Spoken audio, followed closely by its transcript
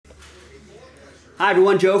Hi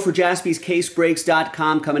everyone, Joe for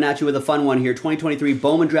JaspysCaseBreaks.com coming at you with a fun one here. 2023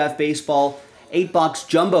 Bowman Draft Baseball 8-box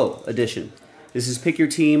Jumbo Edition. This is pick your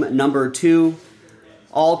team number 2.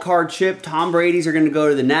 All card chip. Tom Brady's are going to go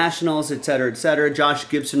to the Nationals, etc., etc. Josh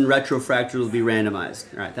Gibson retrofractor will be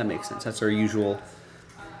randomized. All right, that makes sense. That's our usual.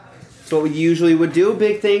 That's what we usually would do.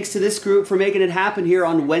 Big thanks to this group for making it happen here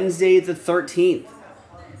on Wednesday the 13th.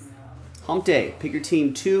 Hump Day. Pick your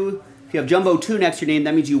team 2. If you have Jumbo 2 next to your name,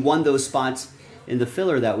 that means you won those spots in the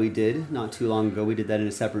filler that we did not too long ago. We did that in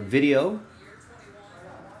a separate video.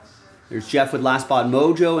 There's Jeff with Last Spot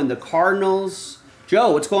Mojo and the Cardinals.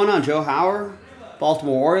 Joe, what's going on, Joe Hauer?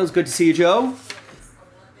 Baltimore Orioles. Good to see you, Joe.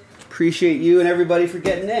 Appreciate you and everybody for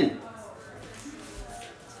getting in.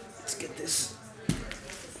 Let's get this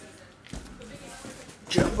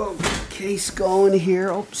Jumbo case going here.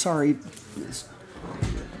 Oh, sorry. This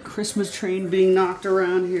Christmas train being knocked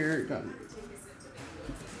around here.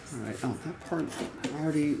 All right, oh, that part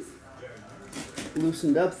already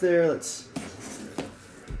loosened up there. Let's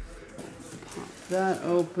pop that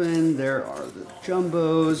open. There are the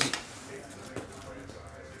Jumbos.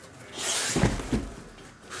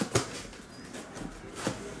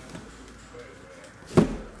 All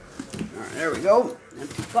right, there we go.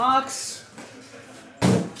 Empty box.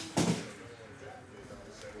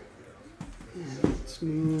 And let's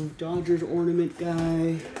move Dodgers ornament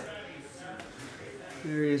guy.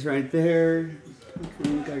 There he is right there.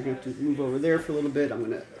 I'm going to have to move over there for a little bit. I'm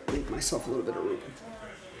going to make myself a little bit of room.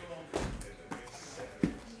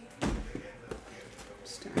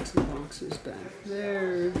 Stack some boxes back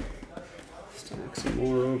there. Stack some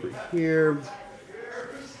more over here.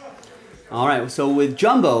 All right, so with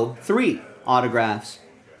Jumbo, 3 autographs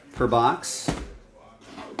per box.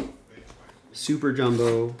 Super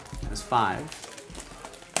Jumbo has 5.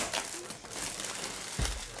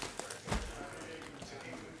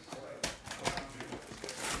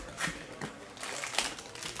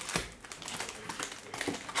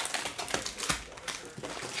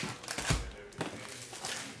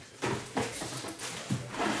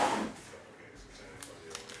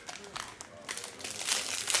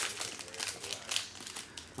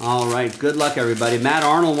 All right, good luck, everybody. Matt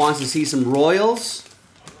Arnold wants to see some Royals.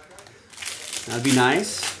 That'd be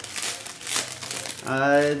nice.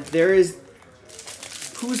 There is,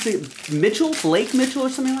 who's the, Mitchell? Blake Mitchell or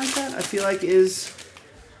something like that? I feel like is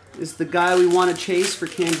the guy we want to chase for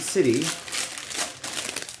Kansas City.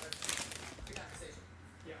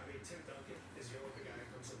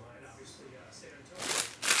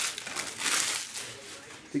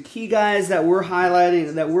 The key guys that we're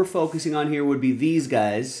highlighting, that we're focusing on here would be these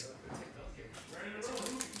guys.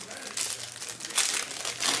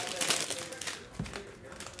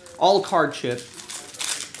 All card chip.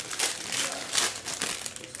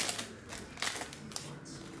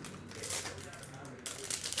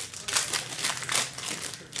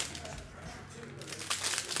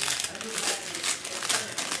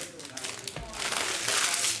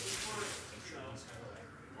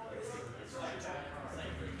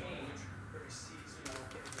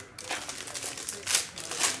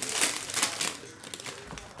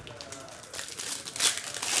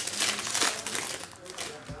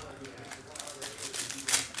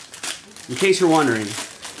 In case you're wondering,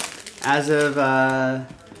 as of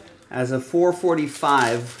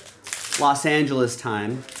 4:45 Los Angeles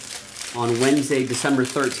time on Wednesday, December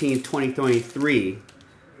 13th, 2023,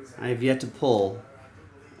 I have yet to pull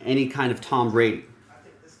any kind of Tom Brady.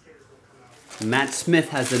 Matt Smith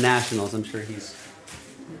has the Nationals. I'm sure he's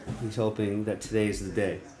hoping that today is the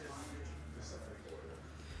day.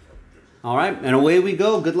 All right, and away we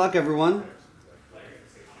go. Good luck, everyone.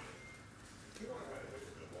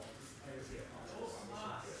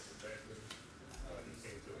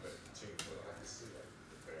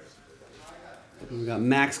 We've got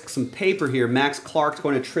Max, some paper here. Max Clark's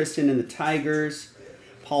going to Tristan and the Tigers.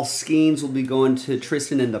 Paul Skeens will be going to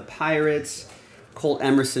Tristan and the Pirates. Colt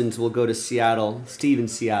Emerson's will go to Seattle. Steve in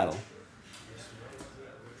Seattle.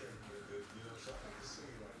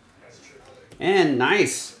 And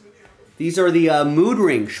nice. These are the Mood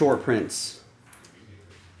Ring short prints.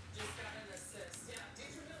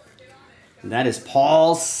 And that is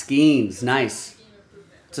Paul Skeens. Nice.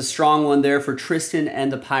 It's a strong one there for Tristan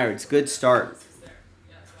and the Pirates. Good start.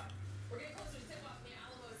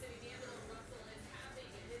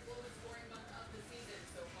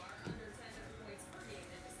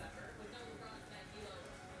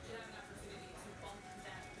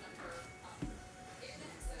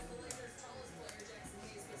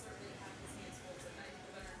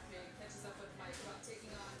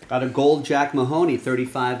 Got a gold Jack Mahoney,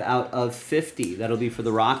 35 out of 50. That'll be for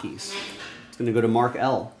the Rockies. It's going to go to Mark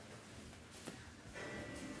L.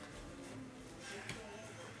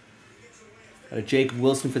 Got a Jacob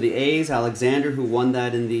Wilson for the A's. Alexander, who won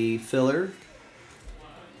that in the filler.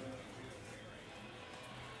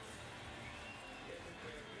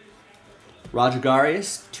 Roger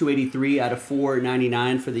Garius, 283 out of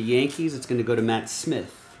 499 for the Yankees. It's going to go to Matt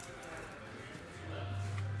Smith.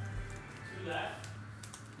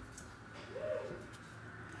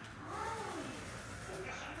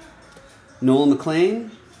 Nolan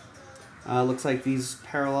McLean. Looks like these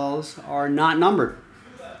parallels are not numbered,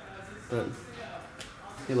 but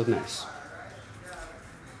they look nice.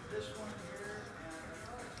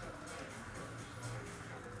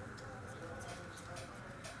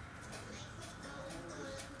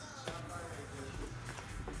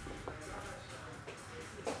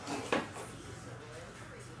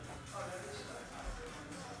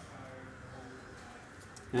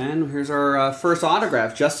 And here's our first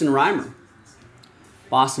autograph, Justin Reimer.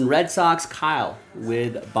 Boston Red Sox, Kyle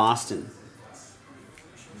with Boston.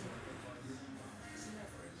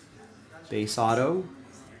 Base auto.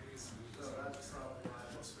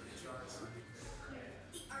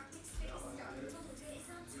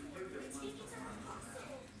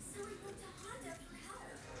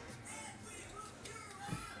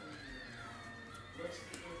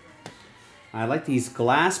 I like these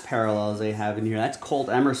glass parallels they have in here. That's Colt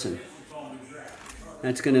Emerson.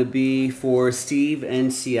 That's going to be for Steve in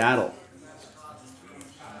Seattle.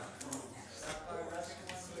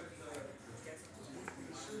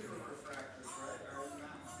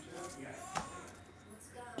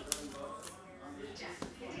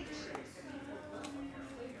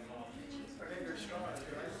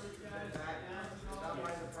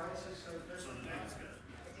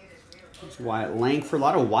 There's Wyatt Langford. A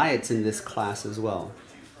lot of Wyatts in this class as well.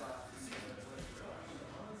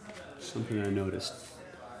 Something I noticed.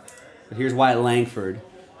 But here's Wyatt Langford,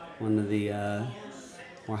 one of the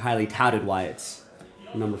more highly touted Wyatts.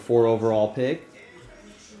 Number 4 overall pick.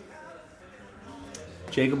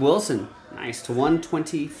 Jacob Wilson, nice, to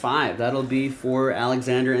 125. That'll be for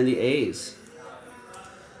Alexander and the A's.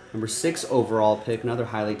 Number 6 overall pick, another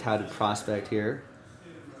highly touted prospect here.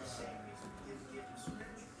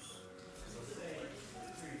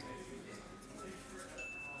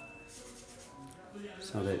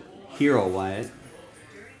 So that Hero Wyatt.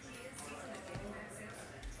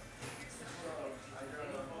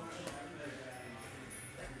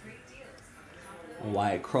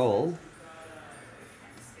 Wyatt Kroll.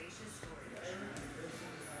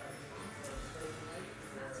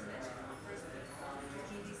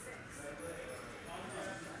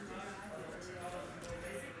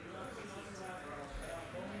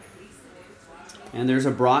 And there's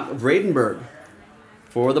a Brock Vradenberg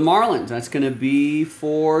for the Marlins. That's going to be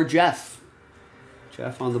for Jeff.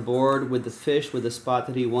 Jeff on the board with the fish with the spot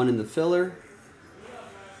that he won in the filler.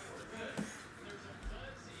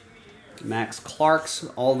 Max Clark's,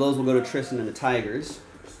 all those will go to Tristan and the Tigers.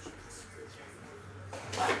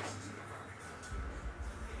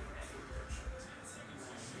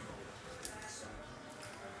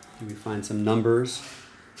 We find some numbers,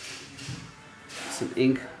 some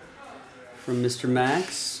ink from Mr.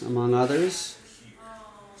 Max, among others.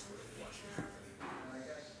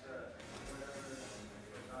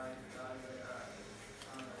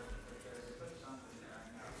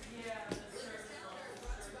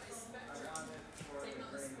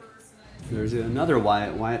 There's another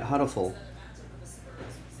Wyatt Huddleful.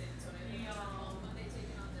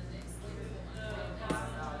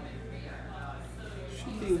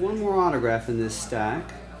 Should be one more autograph in this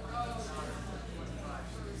stack.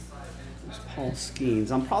 There's Paul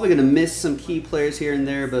Skeens. I'm probably going to miss some key players here and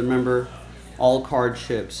there, but remember, all card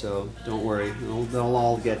ships, so don't worry. They'll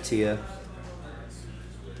all get to you.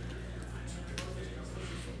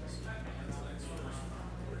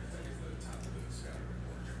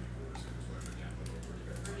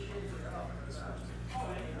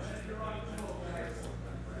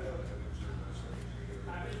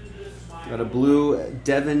 Got a blue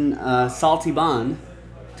Devin Saltiban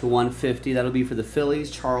to 150. That'll be for the Phillies.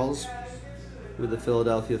 Charles with the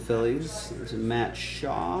Philadelphia Phillies. There's a Matt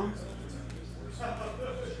Shaw.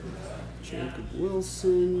 Jacob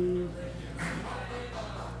Wilson.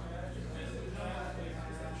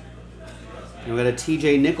 And we got a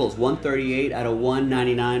TJ Nichols, 138 out of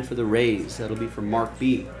 199 for the Rays. That'll be for Mark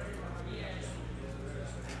B.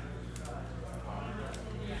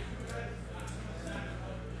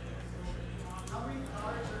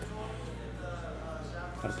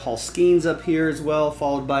 Got a Paul Skeens up here as well,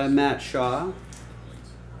 followed by a Matt Shaw.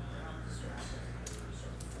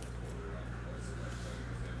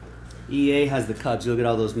 EA has the Cubs. You'll get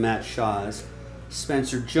all those Matt Shaws.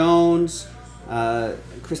 Spencer Jones,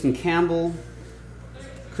 Christian Campbell,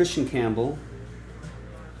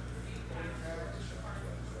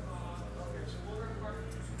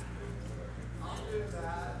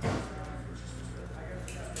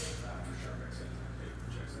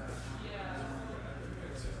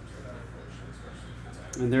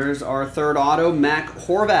 And there's our third auto, Mac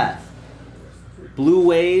Horvath. Blue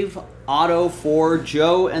Wave auto for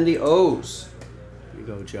Joe and the O's. Here you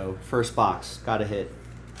go, Joe. First box. Got a hit.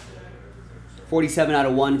 47 out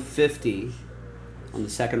of 150 on the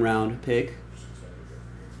second round pick.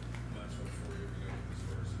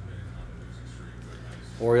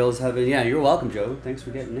 Orioles having, yeah, you're welcome, Joe. Thanks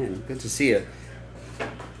for getting in. Good to see you.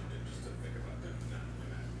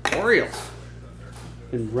 Orioles.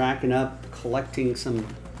 Been racking up, collecting some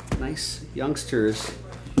nice youngsters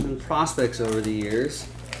and prospects over the years.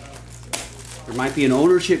 There might be an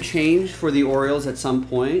ownership change for the Orioles at some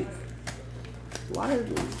point. A lot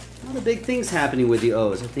of big things happening with the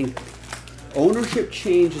O's. I think ownership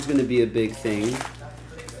change is going to be a big thing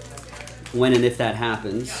when and if that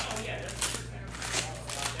happens.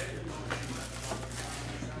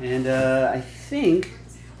 And I think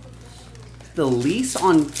the lease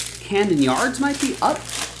on Camden Yards might be up.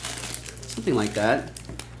 Something like that.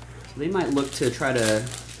 So they might look to try to,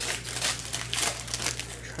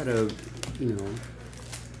 you know,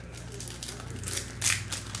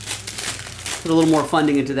 put a little more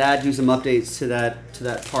funding into that, do some updates to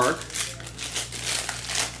that park.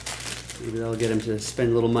 Maybe that'll get them to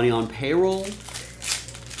spend a little money on payroll. Put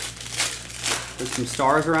some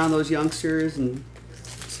stars around those youngsters and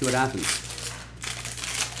see what happens.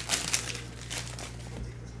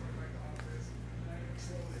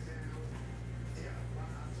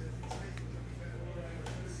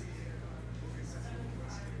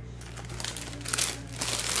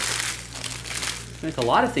 There's a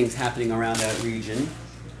lot of things happening around that region.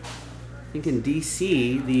 I think in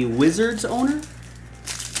DC, the Wizards owner,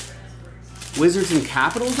 Wizards and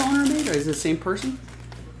Capitals owner, maybe, or is it the same person?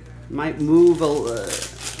 Might move a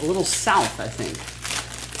little south, I think,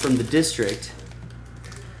 from the district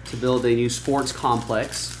to build a new sports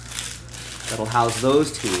complex that'll house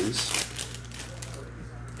those teams.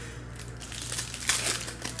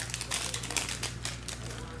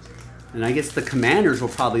 And I guess the Commanders will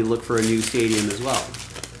probably look for a new stadium as well.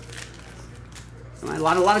 A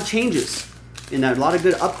lot of changes in that, a lot of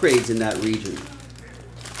good upgrades in that region.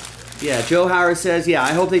 Yeah, Joe Howard says, yeah,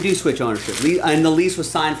 I hope they do switch ownership. And the lease was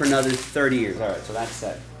signed for another 30 years. All right, so that's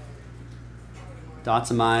set. Dot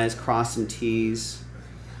some I's, cross some T's.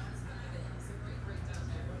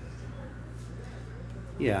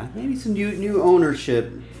 Yeah, maybe some new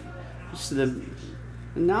ownership. Just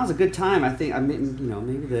now's a good time, I think. I mean, you know,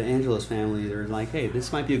 maybe the Angelos family, they're like, hey,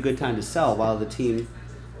 this might be a good time to sell while the team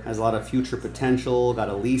has a lot of future potential, got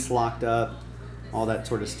a lease locked up, all that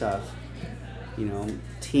sort of stuff. You know,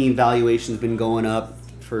 team valuation's been going up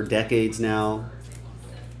for decades now.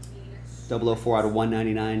 004 out of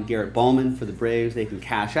 199, Garrett Bowman for the Braves. They can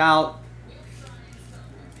cash out.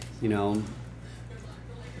 You know,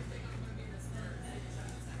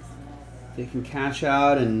 they can cash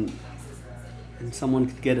out and someone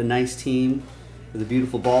could get a nice team with a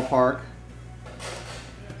beautiful ballpark.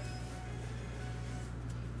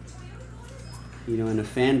 You know, and a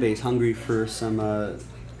fan base hungry for some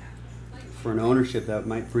for an ownership that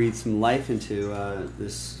might breathe some life into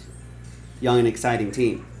this young and exciting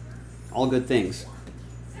team. All good things.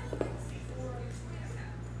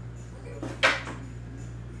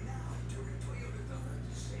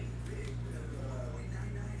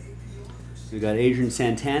 We got Adrian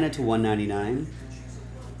Santana to 199.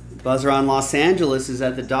 Buzzer on Los Angeles is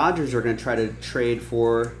that the Dodgers are going to try to trade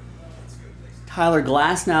for Tyler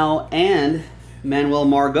Glasnow and Manuel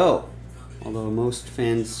Margot. Although most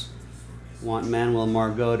fans want Manuel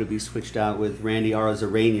Margot to be switched out with Randy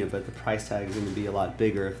Arozarena, but the price tag is going to be a lot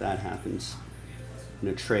bigger if that happens in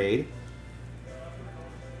a trade.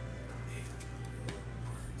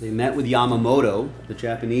 They met with Yamamoto, the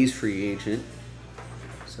Japanese free agent.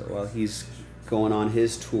 So while he's going on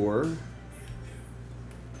his tour,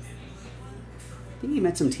 I think he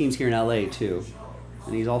met some teams here in LA too.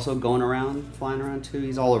 And he's also going around, flying around too.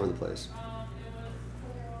 He's all over the place.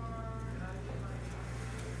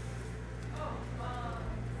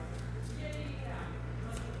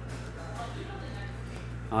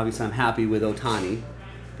 Obviously, I'm happy with Ohtani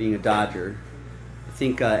being a Dodger. I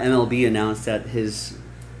think MLB announced that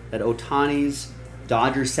that Ohtani's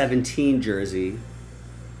Dodger 17 jersey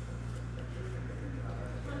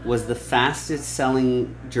was the fastest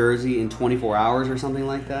selling jersey in 24 hours or something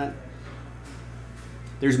like that.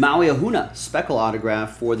 There's Maui Ahuna, speckle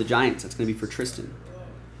autograph for the Giants. That's going to be for Tristan.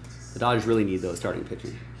 The Dodgers really need those starting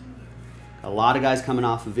pitching. A lot of guys coming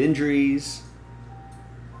off of injuries.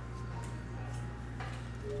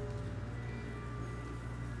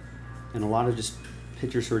 And a lot of just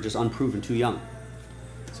pitchers who are just unproven, too young.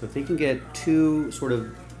 So if they can get two sort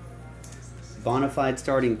of bona fide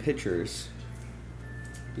starting pitchers,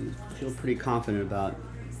 I feel pretty confident about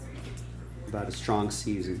a strong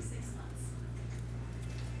season.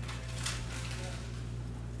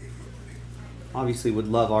 Obviously would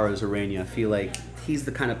love Arozarena. I feel like he's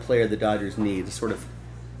the kind of player the Dodgers need, a sort of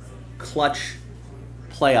clutch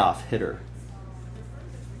playoff hitter.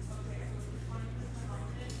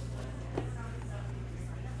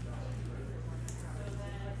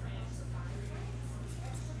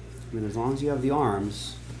 I mean, as long as you have the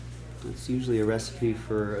arms, that's usually a recipe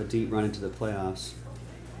for a deep run into the playoffs.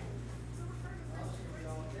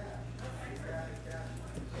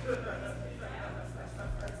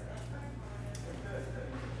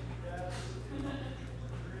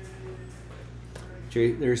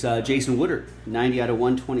 There's Jason Woodard, 90 out of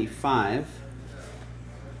 125.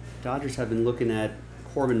 Dodgers have been looking at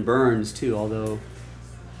Corbin Burns too, although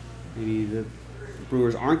maybe the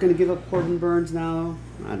Brewers aren't going to give up Corbin Burns now.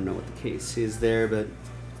 I don't know what the case is there, but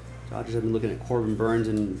Dodgers have been looking at Corbin Burns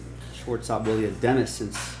and shortstop Willie Adames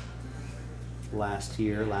since last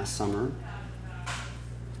summer.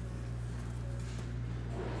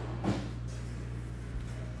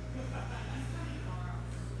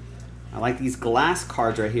 I like these glass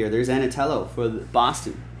cards right here. There's Anatello for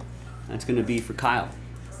Boston. That's going to be for Kyle.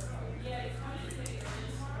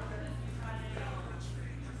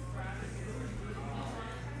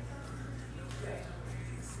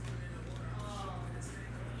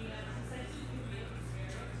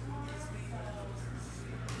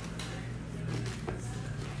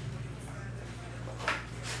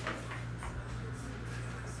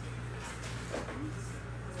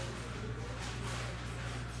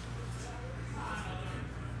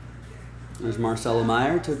 There's Marcelo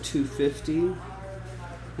Meyer to 250. And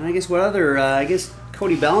I guess what other, I guess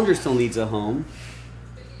Cody Bellinger still needs a home.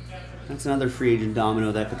 That's another free agent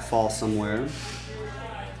domino that could fall somewhere.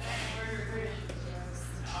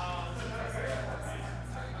 I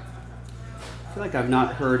feel like I've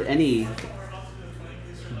not heard any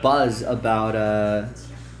buzz about, I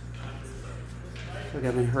feel like I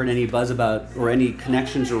haven't heard any buzz about, or any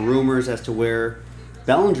connections or rumors as to where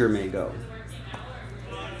Bellinger may go.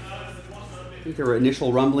 I think there were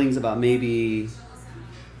initial rumblings about maybe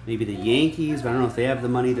the Yankees, but I don't know if they have the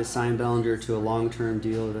money to sign Bellinger to a long-term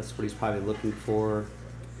deal. That's what he's probably looking for.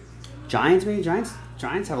 Giants, maybe?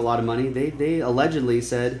 Giants have a lot of money. They allegedly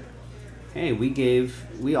said, hey,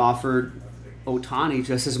 we offered Ohtani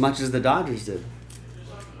just as much as the Dodgers did.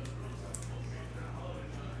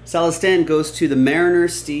 Celestin goes to the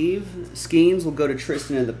Mariners, Steve. Skeens will go to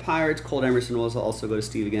Tristan and the Pirates. Colt Emerson will also go to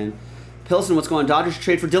Steve again. Pilson, what's going on? Dodgers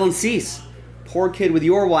trade for Dylan Cease. Poor kid with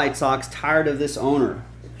your White Sox, tired of this owner.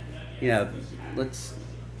 Yeah,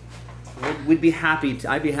 I'd be happy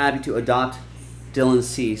to adopt Dylan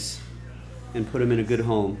Cease and put him in a good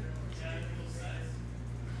home.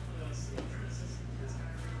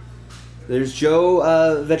 There's Joe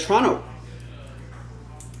Vetrano.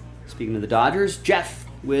 Speaking of the Dodgers, Jeff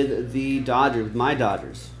with the Dodgers, with my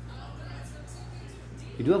Dodgers.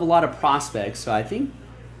 We do have a lot of prospects, so I think.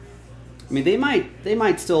 I mean, they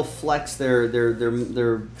might still flex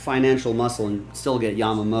their financial muscle and still get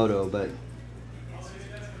Yamamoto, but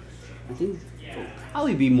I think they'll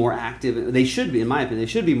probably be more active. They should be, in my opinion, they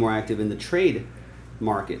should be more active in the trade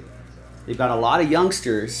market. They've got a lot of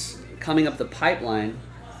youngsters coming up the pipeline.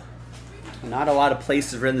 Not a lot of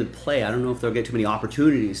places for them to play. I don't know if they'll get too many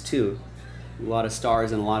opportunities too. A lot of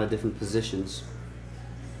stars in a lot of different positions.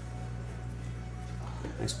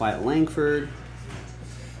 Nice Wyatt Langford.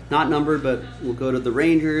 Not numbered, but we'll go to the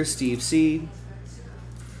Rangers, Steve C.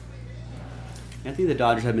 I think the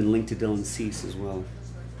Dodgers have been linked to Dylan Cease as well.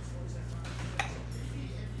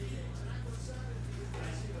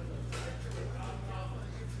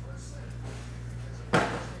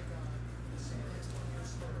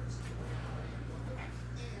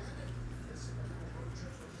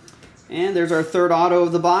 And there's our third auto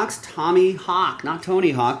of the box, Tommy Hawk. Not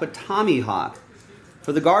Tony Hawk, but Tommy Hawk.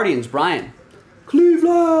 For the Guardians, Brian.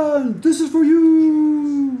 Cleveland, this is for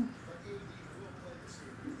you.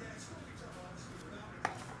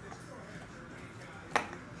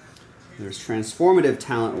 There's transformative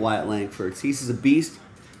talent, Wyatt Langford. Cease is a beast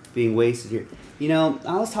being wasted here. You know,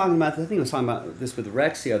 I was talking about this with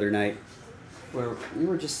Rex the other night, where we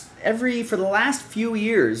were just for the last few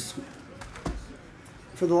years,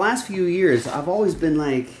 I've always been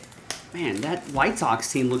like, man, that White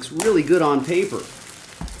Sox team looks really good on paper.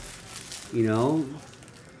 You know?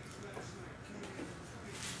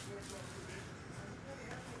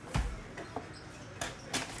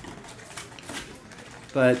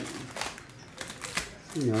 But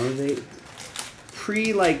you know, they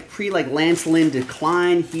pre Lance Lynn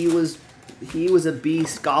decline, he was He was a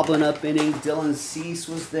beast, gobbling up innings. Dylan Cease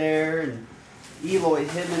was there, and Eloy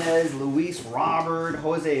Jimenez, Luis Robert,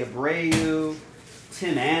 Jose Abreu,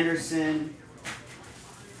 Tim Anderson.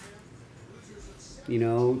 You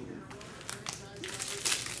know,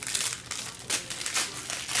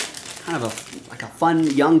 kind of like a fun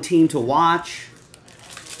young team to watch.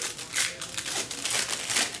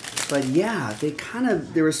 But yeah,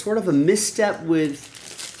 there was sort of a misstep with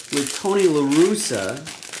Tony La Russa.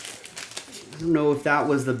 I don't know if that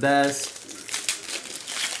was the best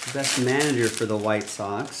manager for the White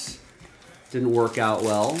Sox. Didn't work out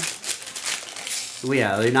well. Well,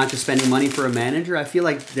 yeah, they're not just spending money for a manager. I feel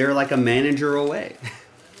like they're like a manager away.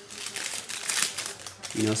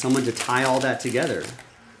 You know, someone to tie all that together.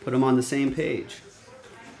 Put them on the same page.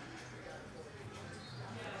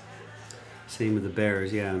 Same with the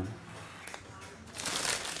Bears, yeah.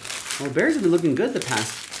 Well, the Bears have been looking good the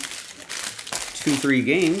past 2-3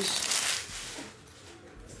 games.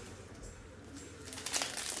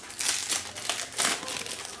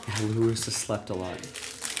 Yeah, Lewis has slept a lot.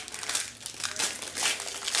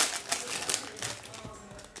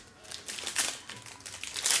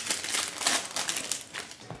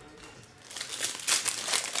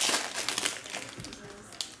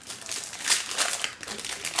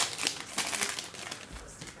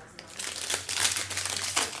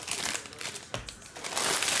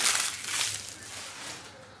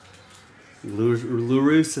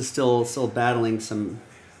 Lurus is still battling some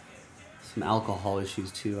alcohol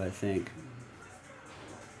issues too, I think.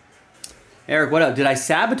 Eric, what up? Did I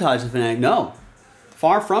sabotage the Fanatic? No.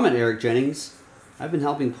 Far from it, Eric Jennings. I've been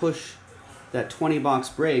helping push that 20-box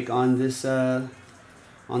break on this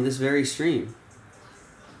very stream.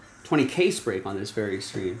 20 case break on this very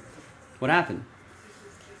stream. What happened?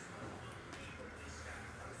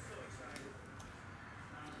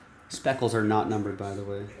 Speckles are not numbered, by the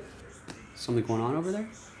way. Something going on over there?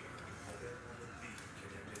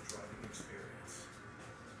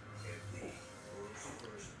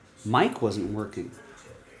 Mic wasn't working.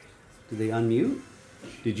 Did they unmute?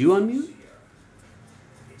 Did you unmute?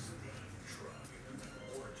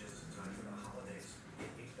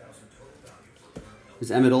 There's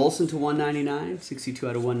Emmett Olson to 199, 62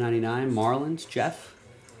 out of 199. Marlins, Jeff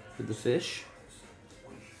with the fish.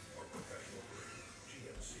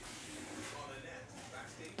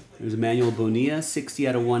 There's Emmanuel Bonilla, 60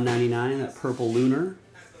 out of 199. That purple lunar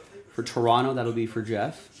for Toronto. That'll be for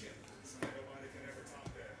Jeff.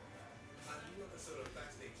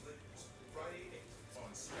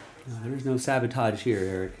 No, there's no sabotage here,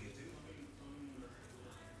 Eric.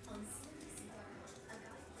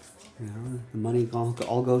 You know, the money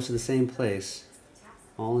all goes to the same place.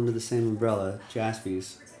 All under the same umbrella.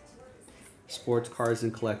 Jaspy's. Sports, cards,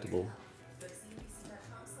 and collectible.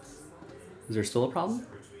 Is there still a problem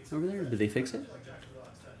over there? Did they fix it?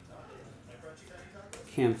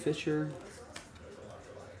 Cam Fisher.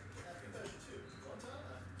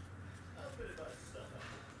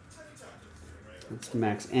 It's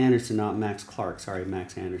Max Anderson, not Max Clark. Sorry,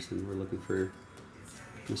 Max Anderson. We're looking for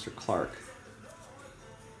Mr. Clark.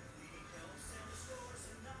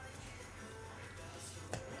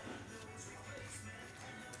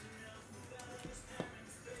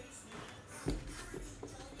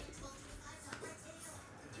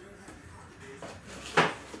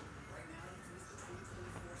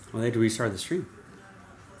 Well, they had to restart the stream.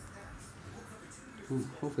 Well,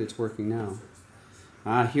 hopefully it's working now.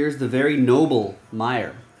 Here's the very noble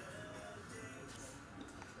Meyer.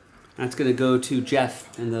 That's going to go to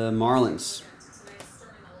Jeff and the Marlins.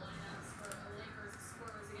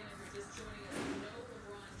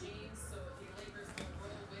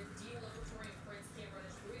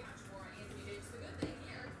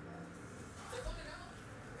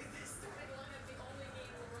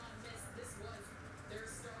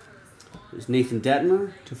 There's Nathan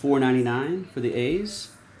Detmer to 499 for the A's.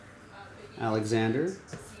 Alexander.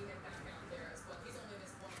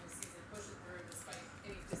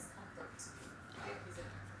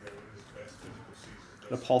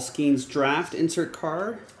 The Paul Skeens draft insert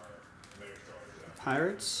card.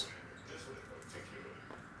 Pirates.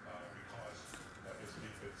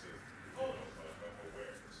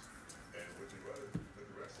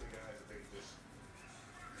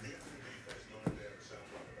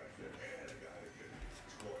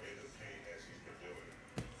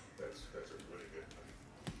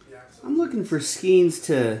 I'm looking for Skeens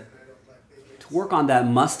to work on that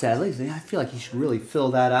mustache. I feel like he should really fill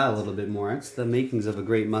that out a little bit more. It's the makings of a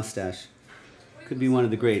great mustache. Could be one of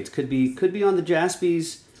the greats. Could be on the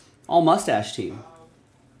Jaspy's all mustache team.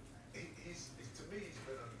 Could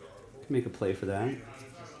make a play for that.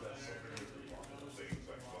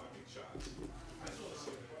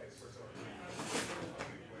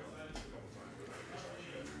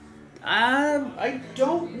 I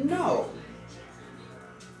don't know.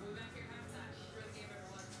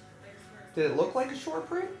 Did it look like a short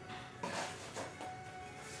print?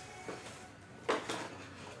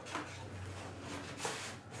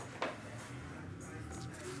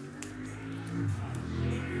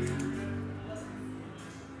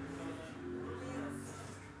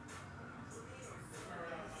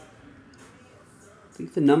 I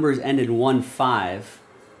think the numbers end in 1-5. Is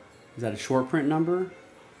that a short print number?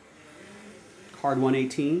 Card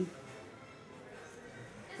 118.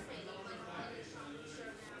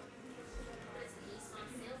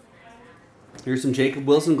 Here's some Jacob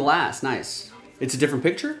Wilson glass. Nice. It's a different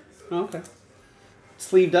picture? Oh, okay.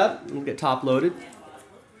 Sleeved up. We'll get top loaded.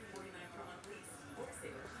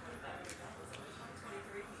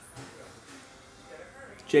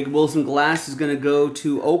 Jacob Wilson glass is going to go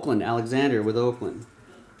to Oakland. Alexander with Oakland.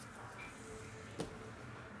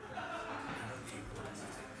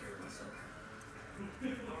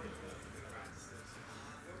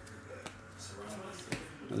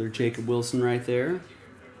 Another Jacob Wilson right there.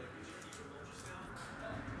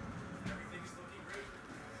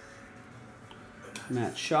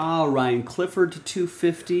 Matt Shaw, Ryan Clifford to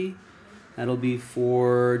 250. That'll be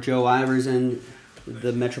for Joe Ivers and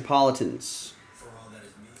the Metropolitans.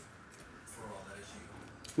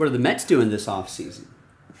 What are the Mets doing this offseason?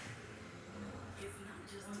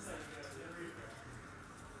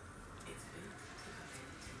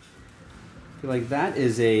 I feel like that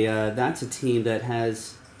is that's a team that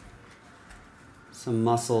has some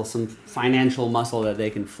muscle, some financial muscle that they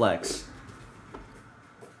can flex.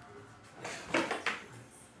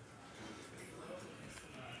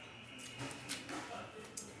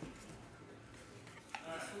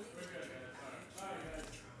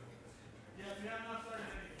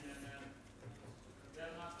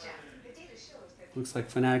 Looks like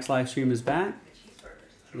Fanatics live stream is back.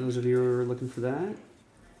 For those of you who are looking for that.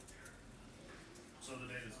 So the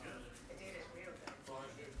data's good. The data's real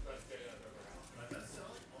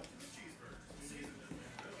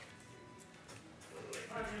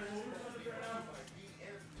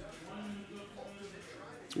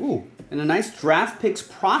good. Ooh, and a nice Draft Picks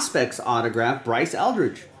Prospects autograph, Bryce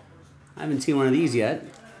Eldridge. I haven't seen one of these yet.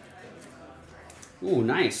 Ooh,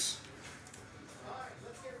 nice.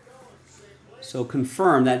 So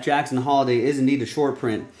confirm that Jackson Holiday is indeed a short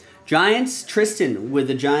print. Giants, Tristan with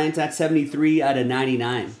the Giants at 73 out of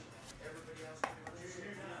 99.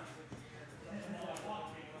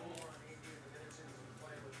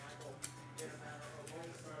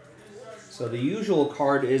 So the usual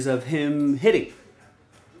card is of him hitting.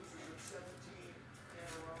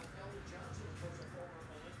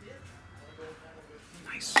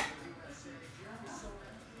 Nice.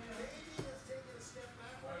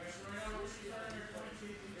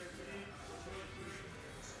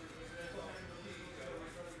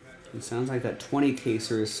 It sounds like that 20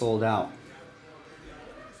 caser is sold out,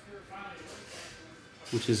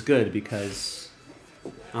 which is good because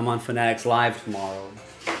I'm on Fanatics Live tomorrow,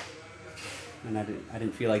 and I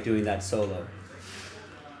didn't feel like doing that solo.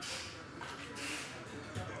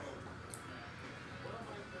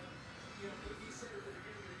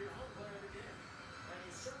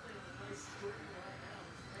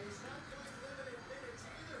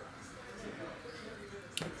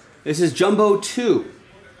 This is Jumbo 2.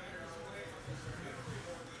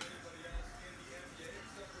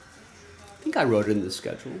 I think I wrote it in the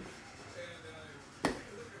schedule.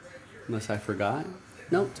 Unless I forgot.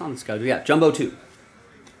 No, it's on the schedule. Yeah, Jumbo 2.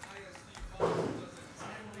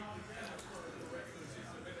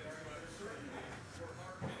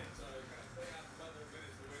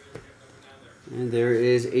 And there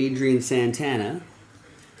is Adrian Santana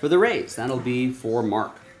for the Rays. That'll be for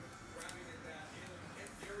Mark.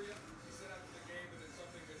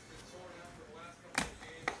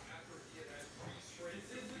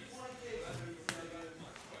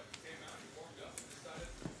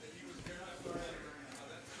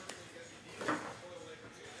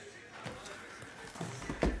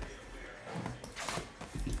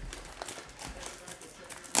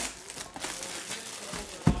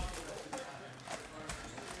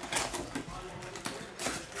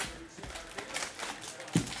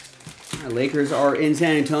 Lakers are in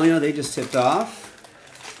San Antonio. They just tipped off.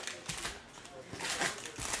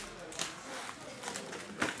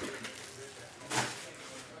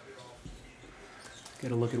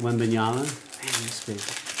 Get a look at Wembanyama. Man, this big.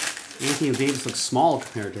 Anthony Davis looks small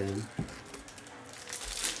compared to him.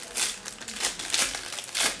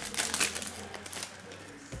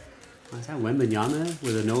 Is that Wembanyama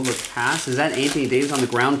with a no-look pass? Is that Anthony Davis on the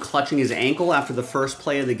ground clutching his ankle after the first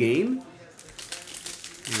play of the game?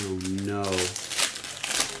 Oh, no.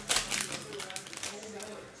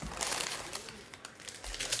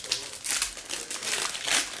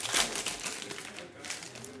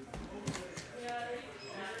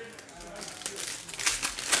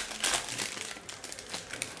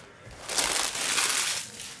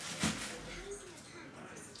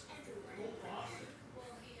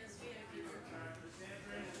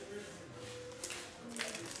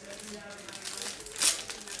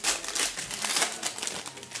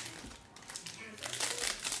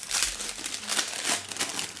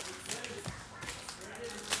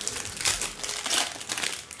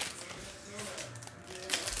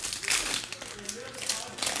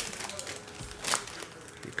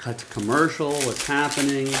 Cut to commercial. What's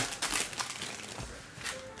happening?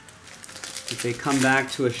 If they come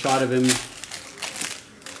back to a shot of him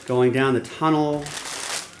going down the tunnel,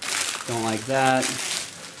 don't like that.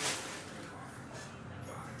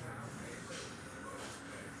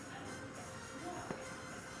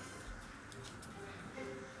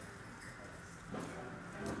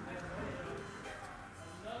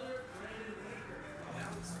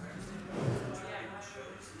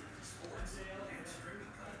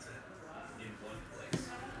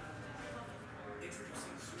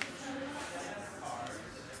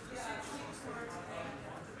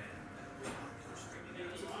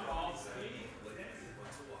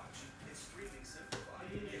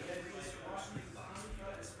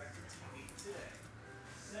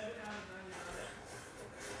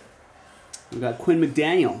 We've got Quinn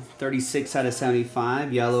McDaniel, 36 out of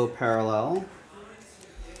 75, yellow parallel.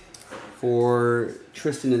 For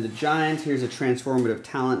Tristan and the Giants, here's a transformative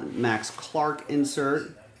talent Max Clark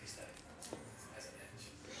insert.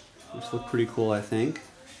 Which look pretty cool, I think.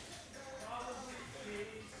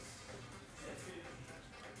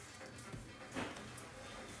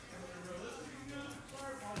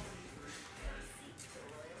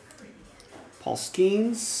 Paul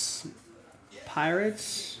Skeens,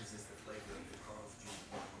 Pirates.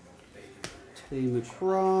 Teddy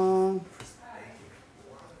McGraw.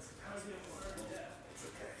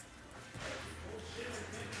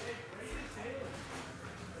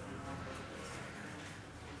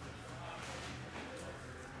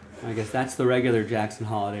 I guess that's the regular Jackson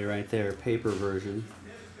Holiday right there, paper version.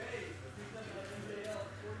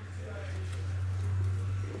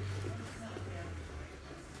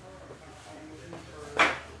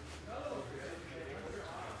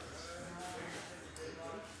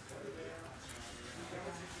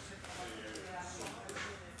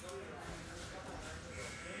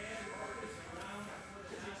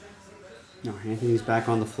 No, Anthony's back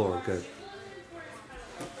on the floor. Good.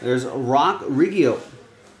 There's Rock Riggio.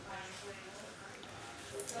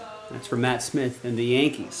 That's for Matt Smith and the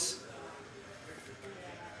Yankees.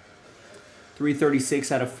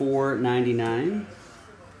 336 out of 499.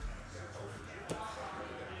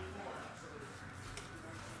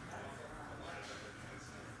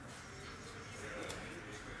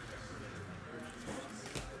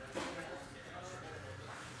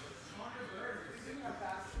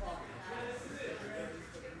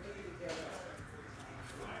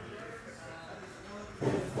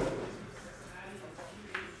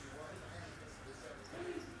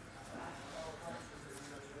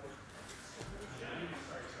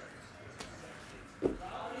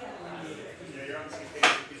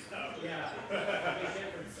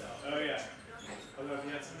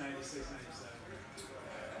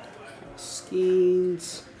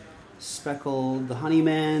 Skeens, Speckled, the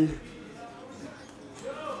Honeyman.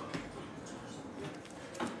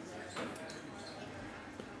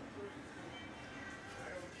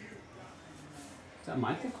 Is that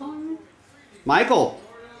Michael calling me? Michael!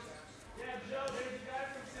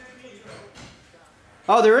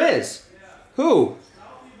 Oh, there is. Who?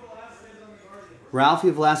 Ralphie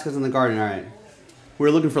Velasquez on the Garden. All right. We're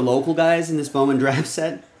looking for local guys in this Bowman draft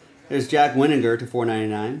set. There's Jack Winninger to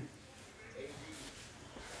 499.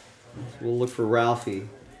 We'll look for Ralphie.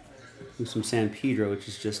 Do some San Pedro, which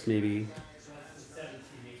is just maybe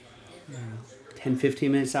 10,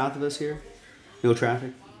 15 minutes south of us here. No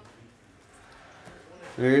traffic.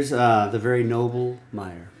 There's the very noble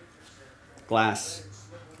Meyer. Glass.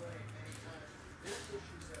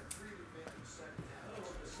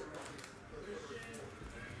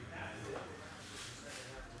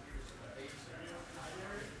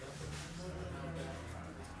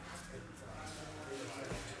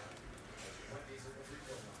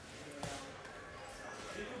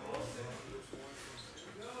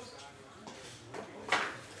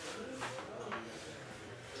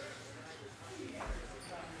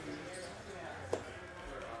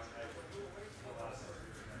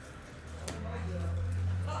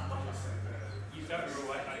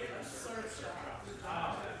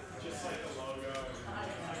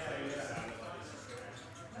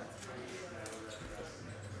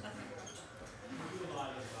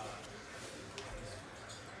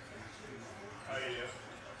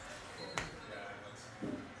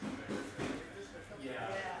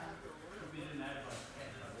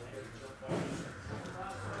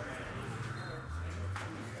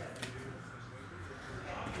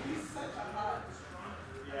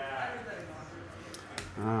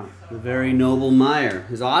 Ah, the very noble Meyer.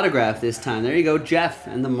 His autograph this time. There you go, Jeff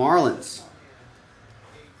and the Marlins.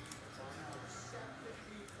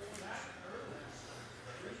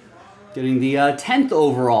 Getting the 10th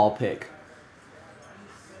overall pick.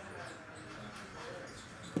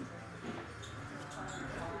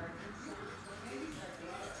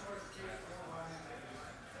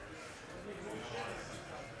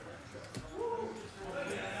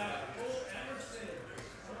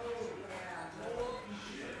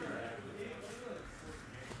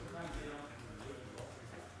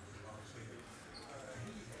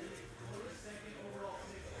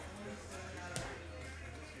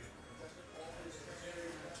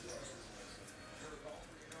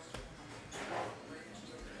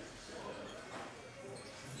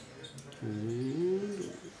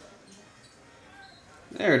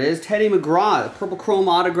 There it is. Teddy McGraw, purple chrome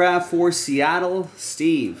autograph for Seattle.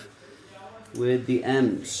 Steve with the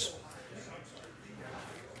M's.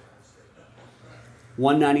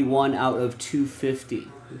 191 out of 250.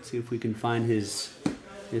 Let's see if we can find his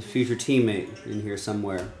future teammate in here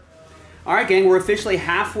somewhere. All right, gang, we're officially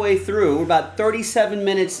halfway through. We're about 37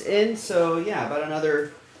 minutes in, so yeah, about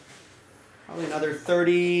probably another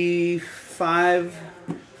 35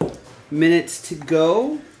 minutes to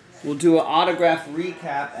go. We'll do an autograph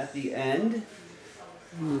recap at the end.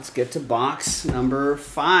 Let's get to box number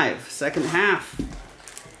 5, second half.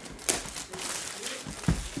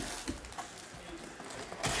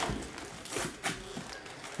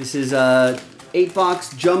 This is a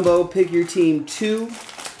 8-box Jumbo Pick Your Team 2,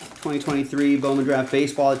 2023 Bowman Draft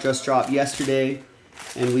Baseball. It just dropped yesterday.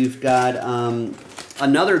 And we've got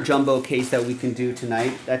another Jumbo case that we can do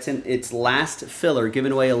tonight. That's in its last filler,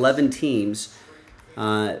 giving away 11 teams.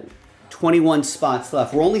 21 spots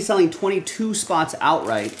left. We're only selling 22 spots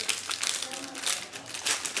outright.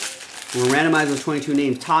 We're randomized with 22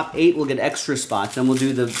 names. Top 8 will get extra spots. Then we'll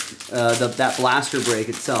do that blaster break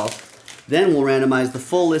itself. Then we'll randomize the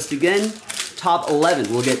full list again. Top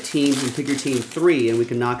 11 will get teams and Pick Your Team 3, and we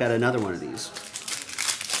can knock out another one of these.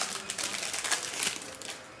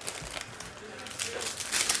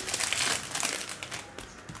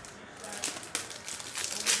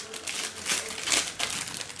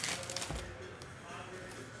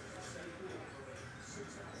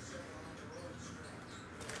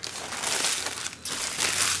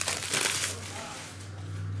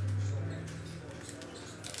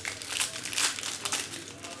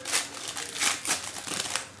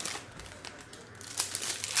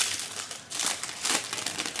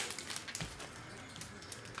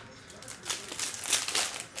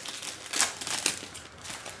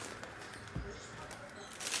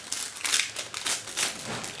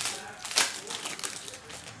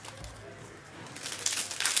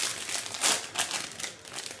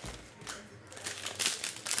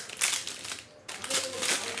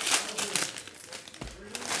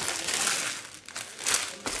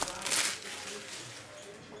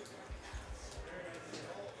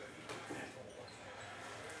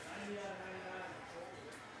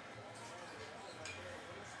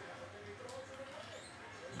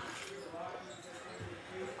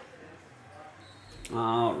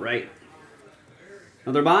 All right.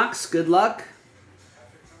 Another box. Good luck.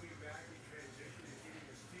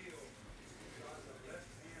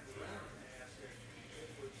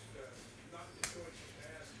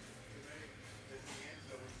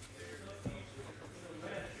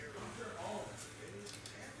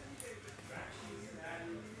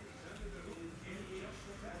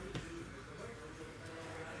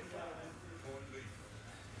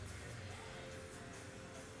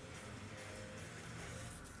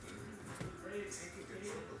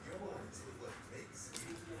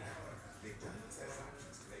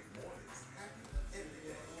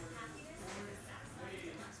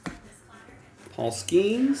 Paul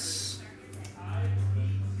Skeens.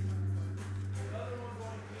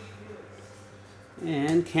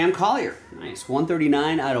 And Cam Collier. Nice.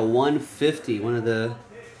 139 out of 150. One of the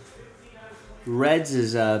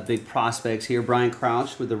Reds' big prospects here. Brian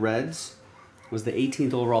Crouch with the Reds. Was the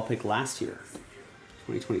 18th overall pick last year.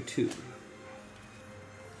 2022.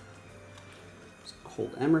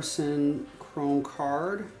 Colt Emerson. Chrome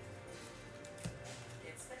card.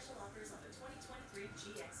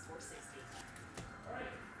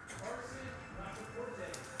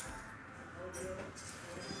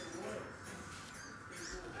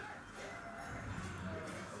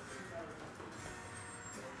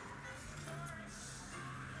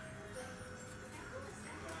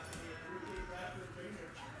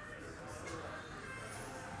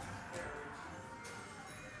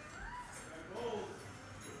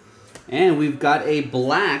 And we've got a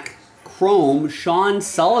black chrome Sean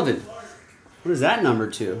Sullivan. What is that number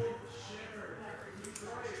to?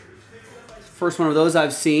 First one of those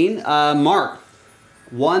I've seen. Mark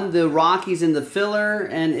won the Rockies in the filler,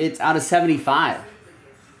 and it's out of 75.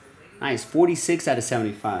 Nice, 46 out of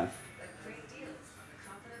 75.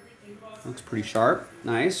 Looks pretty sharp.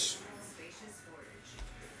 Nice.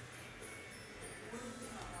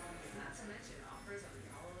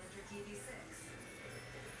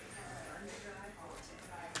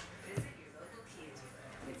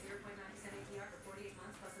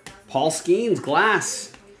 Paul Skeens,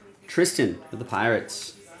 glass. Tristan with the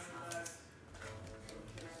Pirates.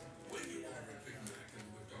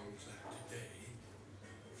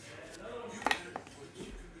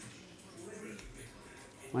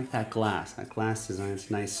 I like that glass. That glass design is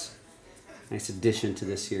nice. Nice addition to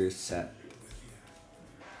this year's set.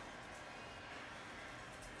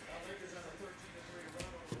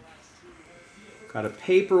 Got a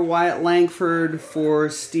paper Wyatt Langford for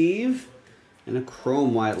Steve and a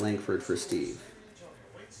chrome Wyatt Langford for Steve.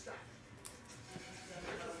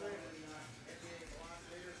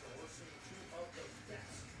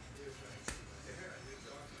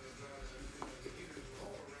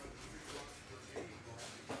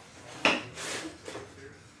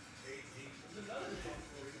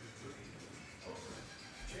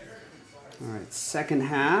 All right, second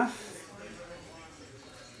half.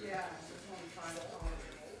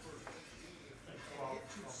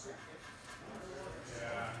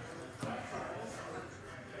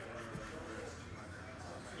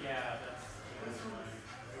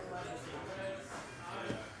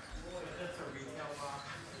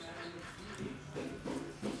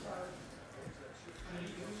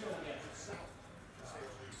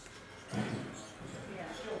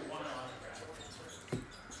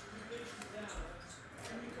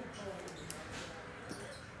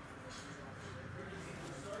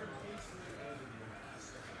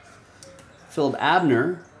 Philip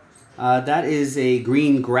Abner. That is a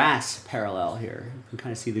green grass parallel here. You can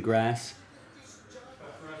kind of see the grass.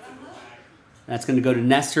 That's going to go to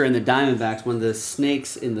Nestor and the Diamondbacks, one of the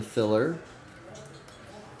snakes in the filler.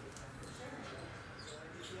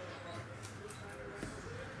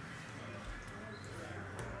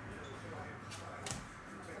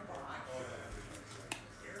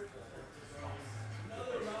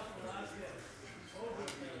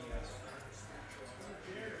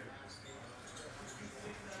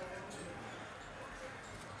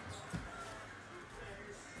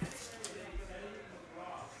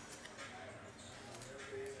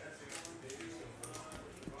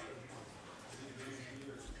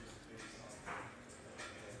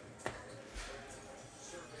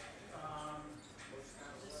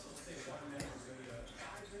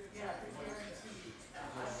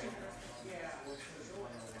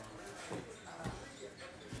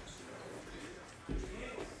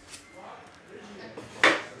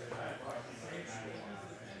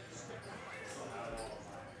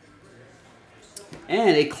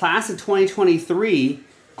 And a class of 2023,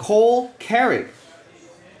 Cole Carrick.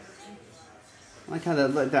 I like how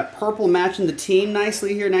that purple matching the team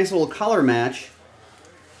nicely here. Nice little color match.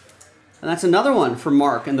 And that's another one for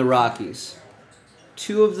Mark and the Rockies.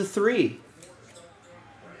 2 of the 3.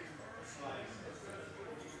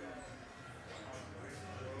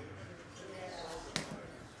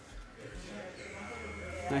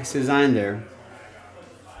 Nice design there.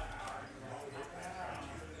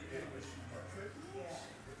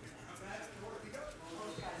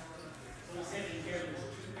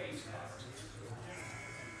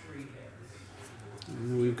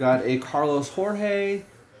 We've got a Carlos Jorge,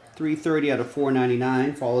 330 out of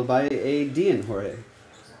 499, followed by a Dian Jorge.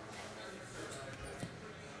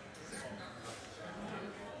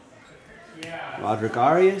 Roderick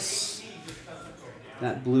Arias,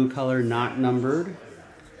 that blue color not numbered.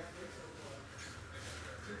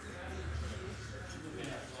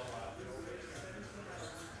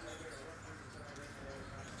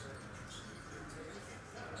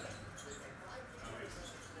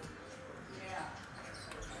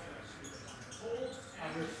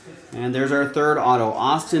 And there's our third auto,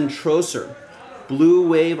 Austin Trosser. Blue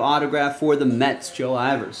Wave autograph for the Mets, Joe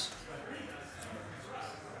Ivers.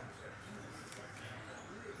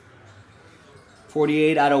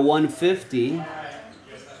 .48 out of 150.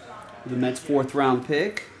 The Mets' 4th round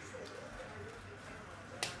pick.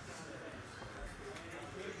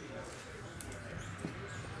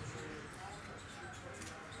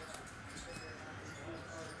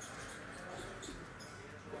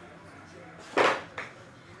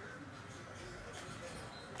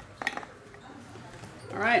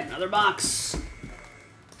 All right, another box.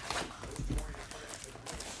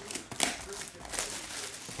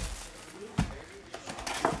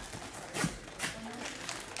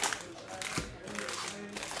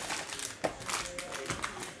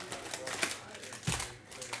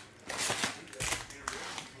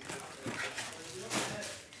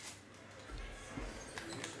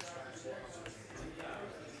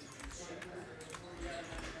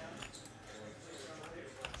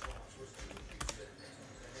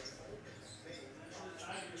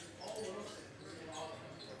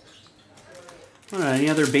 All right, any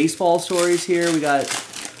other baseball stories here? We got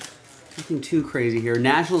nothing too crazy here.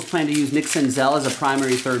 Nationals plan to use Nick Senzel as a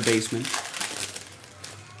primary third baseman.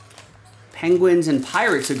 Penguins and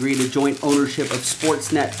Pirates agree to joint ownership of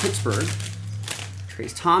Sportsnet Pittsburgh.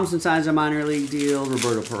 Trace Thompson signs a minor league deal.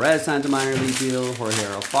 Roberto Perez signs a minor league deal. Jorge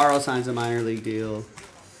Alfaro signs a minor league deal.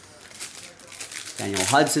 Daniel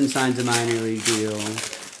Hudson signs a minor league deal.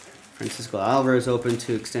 Francisco Alvarez open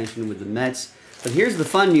to extension with the Mets. But here's the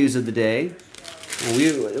fun news of the day. And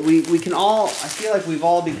we can all, I feel like we've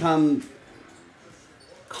all become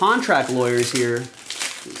contract lawyers here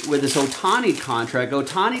with this Ohtani contract.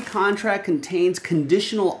 Ohtani contract contains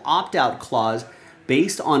conditional opt-out clause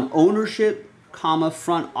based on ownership,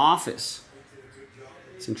 front office.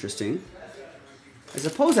 It's interesting. I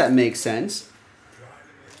suppose that makes sense.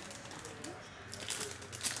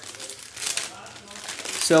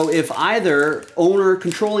 So if either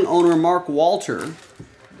controlling owner Mark Walter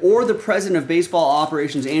or the president of baseball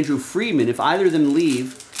operations Andrew Friedman, if either of them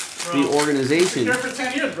leave the organization, You're here for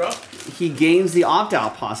 10 years, bro. he gains the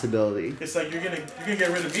opt-out possibility. It's like you're gonna get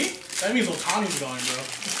rid of me? That means Ohtani's going,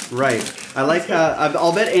 bro. Right. I like how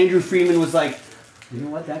I'll bet Andrew Friedman was like, you know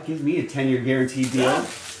what? That gives me a 10-year guaranteed deal. Yeah. Not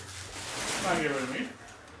gonna get rid of me.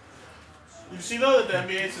 You see though that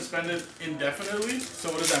the NBA is suspended indefinitely. So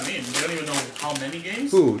what does that mean? They don't even know how many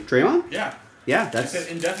games. Who? Draymond? Yeah. Yeah, that's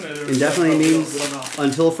indefinitely. Indefinitely means we don't know.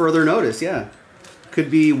 until further notice. Yeah,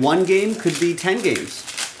 could be 1 game, could be 10 games,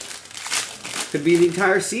 could be the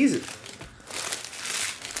entire season.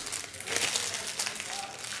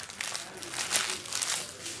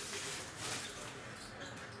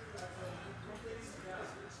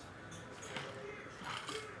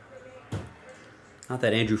 Not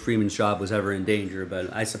that Andrew Freeman's job was ever in danger,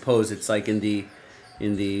 but I suppose it's like in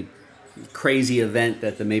the crazy event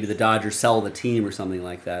that maybe the Dodgers sell the team or something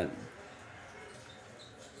like that.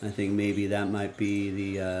 I think maybe that might be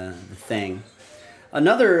the thing. A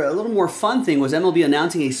little more fun thing was MLB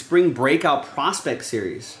announcing a spring breakout prospect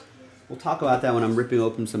series. We'll talk about that when I'm ripping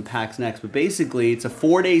open some packs next. But basically, it's a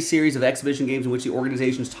 4-day series of exhibition games in which the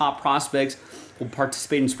organization's top prospects will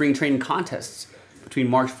participate in spring training contests between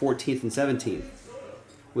March 14th and 17th.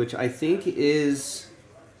 Which I think is,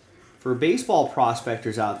 for baseball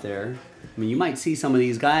prospectors out there, I mean, you might see some of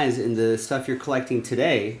these guys in the stuff you're collecting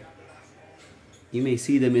today. You may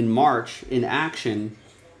see them in March in action,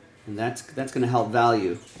 and that's going to help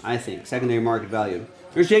value, I think, secondary market value.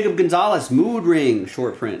 There's Jacob Gonzalez, Mood Ring,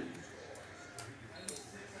 short print.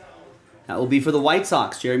 That will be for the White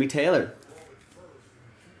Sox, Jeremy Taylor.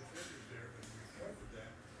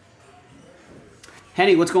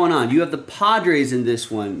 Henny, what's going on? You have the Padres in this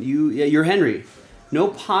one. You're Henry. No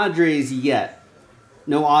Padres yet.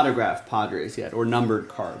 No autographed Padres yet, or numbered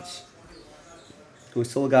cards. We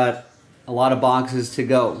still got a lot of boxes to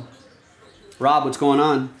go. Rob, what's going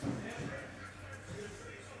on?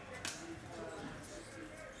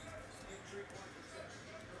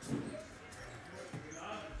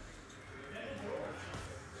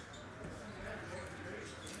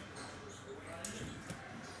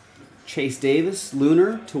 Chase Davis,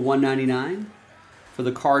 Lunar to 199. For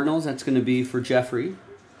the Cardinals, that's going to be for Jeffrey.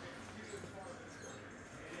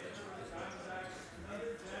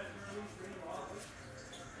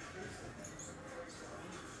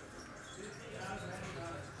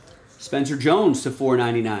 Spencer Jones to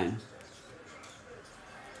 499.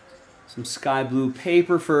 Some sky blue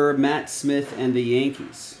paper for Matt Smith and the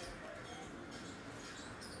Yankees.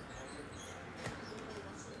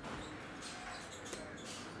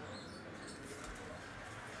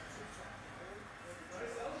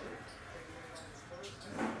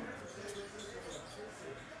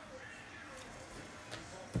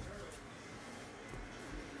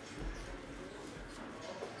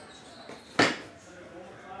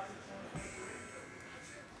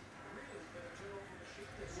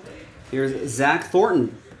 Here's Zach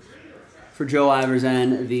Thornton for Joe Ivers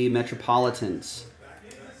and the Metropolitans.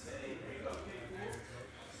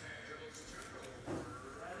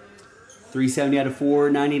 $370 out of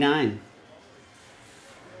 $499.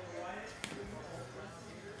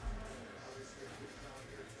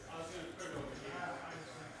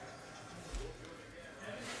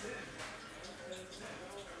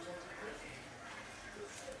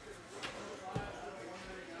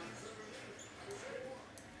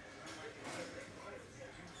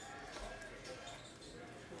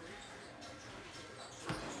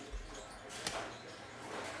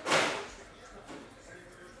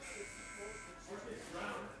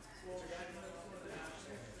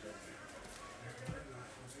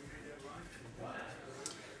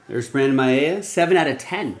 There's Brandon Maea, 7 out of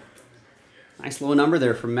 10. Nice low number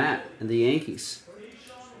there from Matt and the Yankees.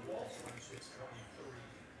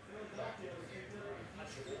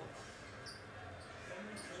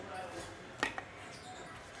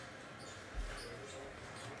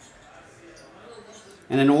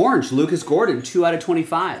 And an orange, Lucas Gordon, 2 out of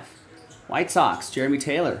 25. White Sox, Jeremy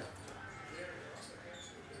Taylor.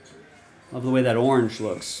 Love the way that orange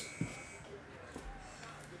looks.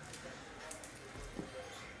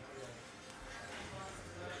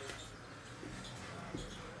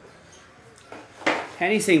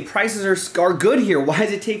 Henny's saying prices are good here. Why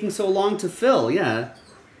is it taking so long to fill? Yeah.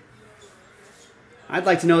 I'd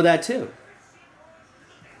like to know that too.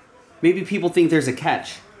 Maybe people think there's a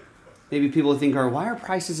catch. Maybe people think, why are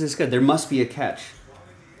prices this good? There must be a catch.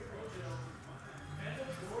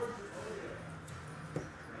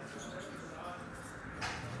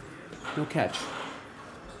 No catch.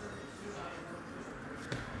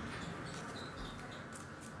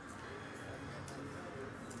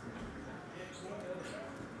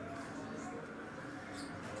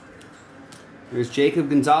 There's Jacob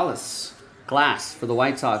Gonzalez. Glass for the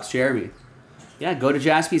White Sox, Jeremy. Yeah, go to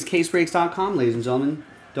jaspyscasebreaks.com, ladies and gentlemen.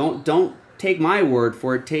 Don't take my word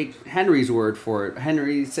for it. Take Henry's word for it.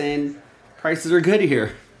 Henry's saying prices are good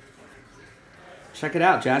here. Check it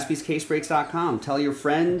out, jaspyscasebreaks.com. Tell your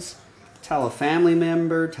friends, tell a family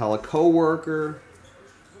member, tell a coworker,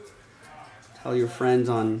 tell your friends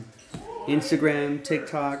on Instagram,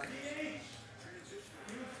 TikTok.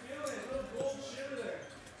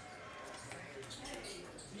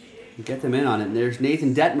 Get them in on it. And there's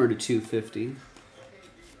Nathan Detmer to 250.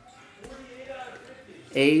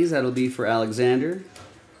 A's, that'll be for Alexander.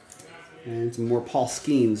 And some more Paul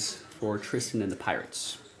Skeens for Tristan and the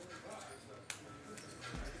Pirates.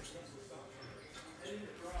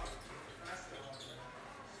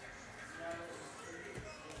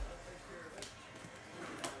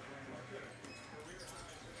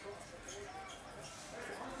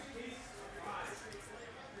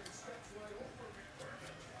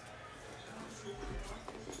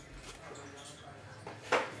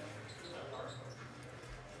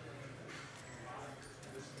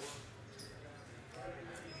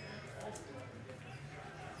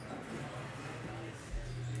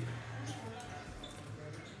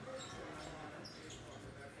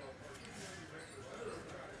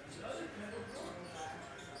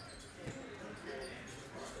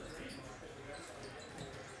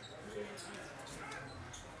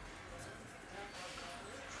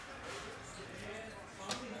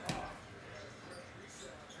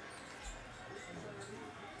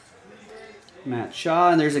 Matt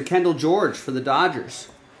Shaw, and there's a Kendall George for the Dodgers.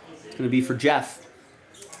 It's going to be for Jeff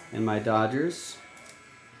and my Dodgers.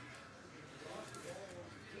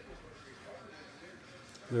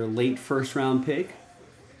 Their late first round pick.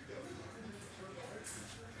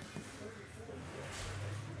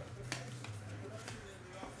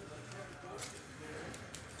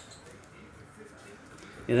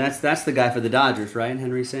 Yeah, that's the guy for the Dodgers, right?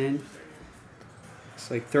 Henry's saying. It's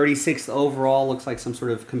like 36th overall. Looks like some sort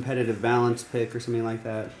of competitive balance pick or something like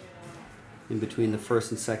that. In between the first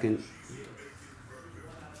and second.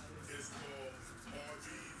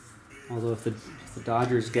 Although if the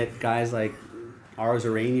Dodgers get guys like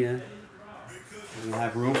Arozarena, and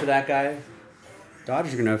have room for that guy,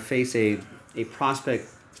 Dodgers are going to face a prospect,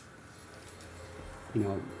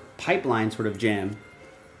 pipeline sort of jam.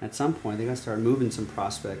 At some point, they got to start moving some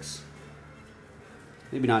prospects.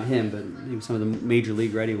 Maybe not him, but maybe some of the major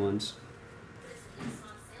league ready ones.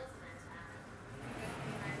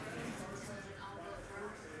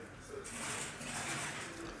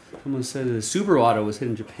 Someone said the Super Auto was hit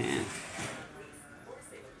in Japan.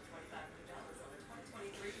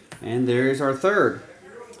 And there's our third.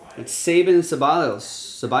 It's Saban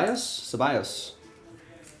Ceballos. Ceballos.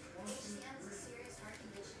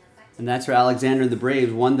 And that's for Alexander and the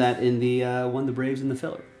Braves. Won the Braves in the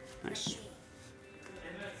filler. Nice.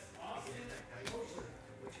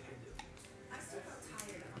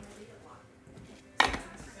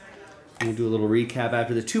 We'll do a little recap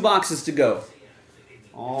after the 2 boxes to go.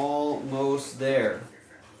 Almost there.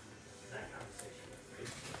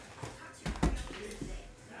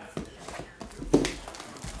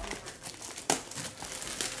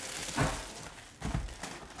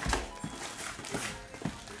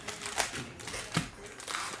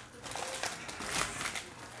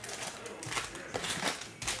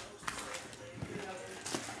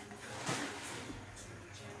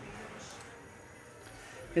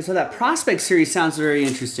 Okay, so that prospect series sounds very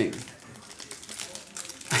interesting.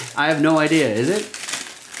 I have no idea. Is it?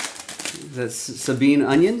 Is that Sabine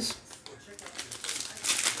Onions?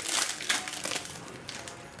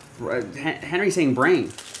 Henry saying brain.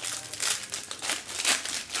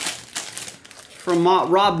 From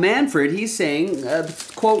Rob Manfred, he's saying,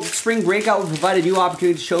 quote, spring breakout will provide a new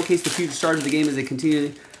opportunity to showcase the future stars of the game as they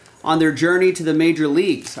continue on their journey to the major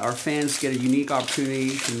leagues. Our fans get a unique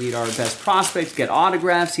opportunity to meet our best prospects, get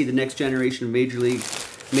autographs, see the next generation of major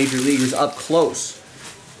leaguers up close.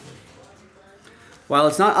 While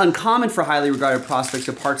it's not uncommon for highly regarded prospects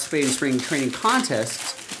to participate in spring training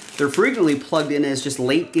contests, they're frequently plugged in as just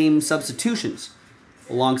late game substitutions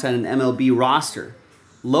alongside an MLB roster.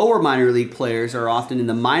 Lower minor league players are often in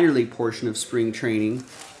the minor league portion of spring training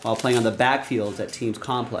while playing on the backfields at teams'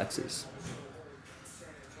 complexes.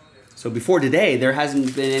 So before today, there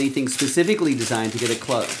hasn't been anything specifically designed to get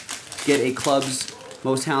a club's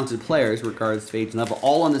most talented players, regardless of age and level,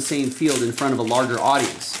 all on the same field in front of a larger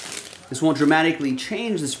audience. This won't dramatically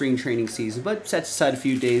change the spring training season, but sets aside a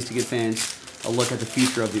few days to give fans a look at the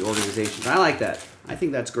future of the organization. I like that. I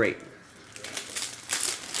think that's great.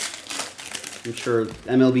 I'm sure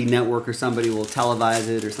MLB Network or somebody will televise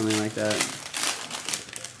it or something like that.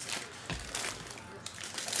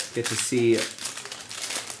 Get to see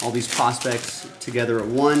all these prospects together at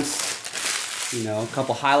once. You know, a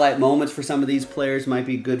couple highlight moments for some of these players might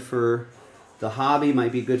be good for the hobby,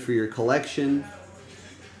 might be good for your collection.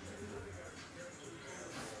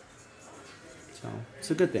 So,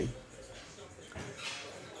 it's a good thing.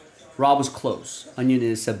 Rob was close. Onion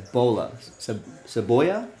is cebola.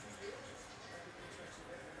 Cebolla?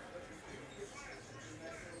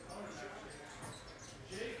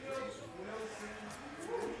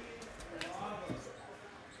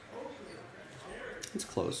 It's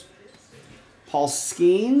close. Paul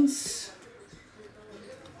Skeens.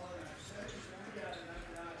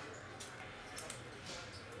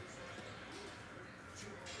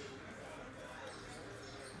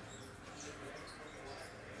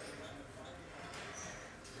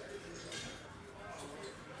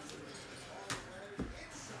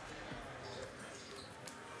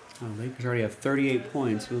 Oh, Lakers already have 38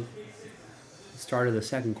 points. We started the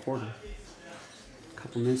second quarter. A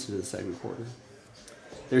couple minutes into the second quarter.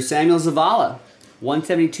 There's Samuel Zavala.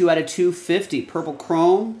 172 out of 250. Purple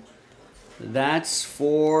Chrome. That's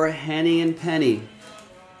for Henny and Penny.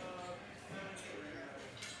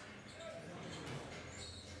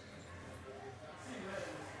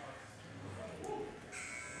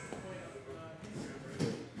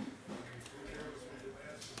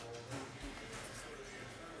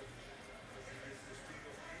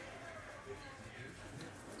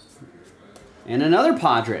 And another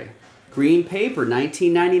Padre. Green paper,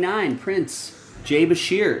 1999, Prince. Jay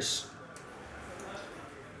Bashirs.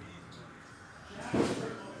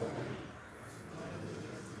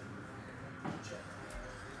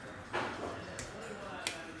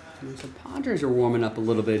 So Padres are warming up a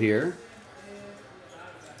little bit here.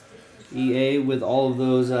 EA with all of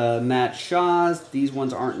those Matt Shaws. These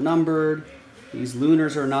ones aren't numbered. These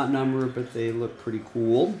Lunars are not numbered, but they look pretty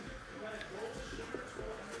cool.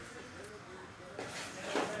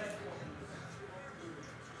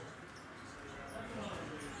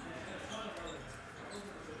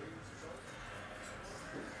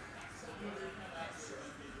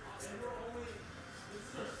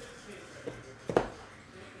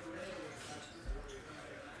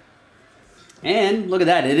 And look at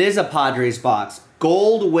that. It is a Padres box.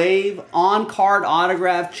 Gold Wave on-card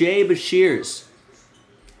autograph Jay Bashirs.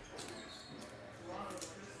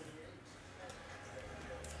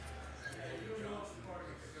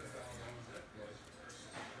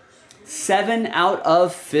 Seven out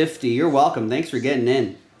of 50. You're welcome. Thanks for getting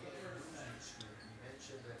in.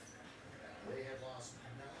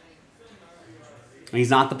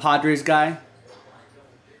 He's not the Padres guy.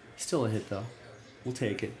 Still a hit, though. We'll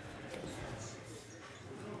take it.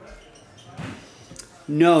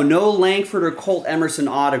 No Langford or Colt Emerson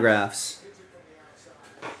autographs.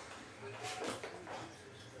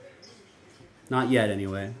 Not yet,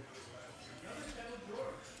 anyway.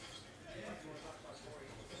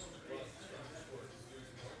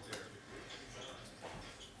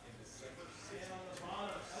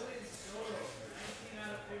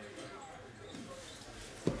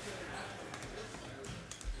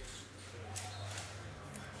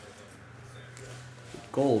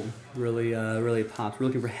 Gold really pops. We're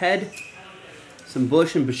looking for Head, some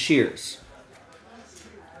Bush, and Bashirs.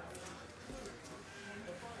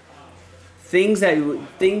 Things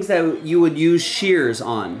that you would use shears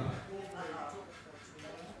on.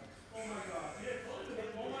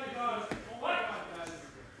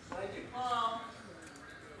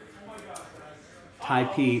 Ty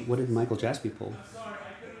P. What did Michael Jaspy pull?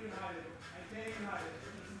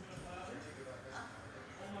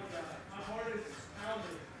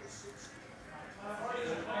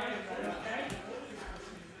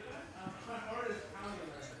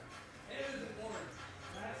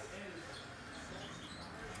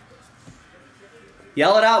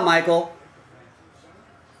 Yell it out, Michael.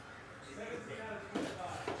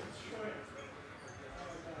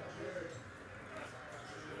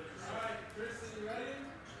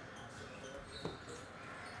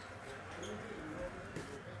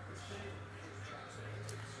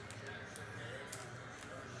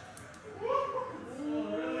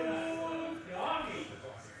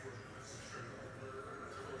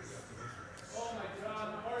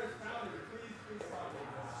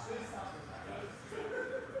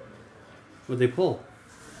 What'd they pull?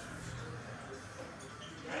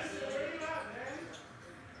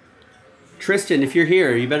 Tristan, if you're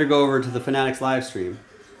here, you better go over to the Fanatics live stream.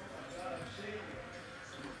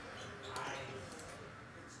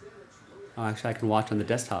 Oh, actually, I can watch on the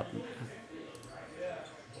desktop.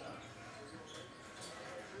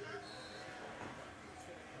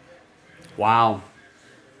 Wow.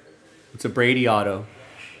 It's a Brady auto.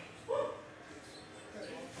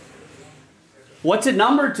 What's it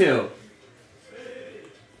numbered to?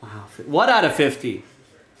 Wow. What out of 50?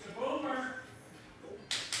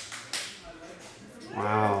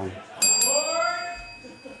 Wow.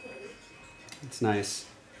 It's nice.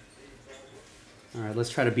 All right, let's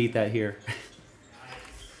try to beat that here.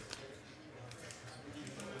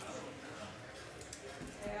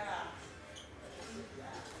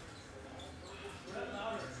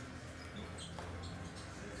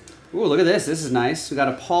 Ooh, look at this. This is nice. We got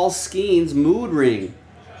a Paul Skeens mood ring.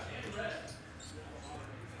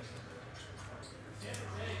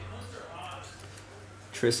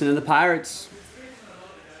 Tristan and the Pirates.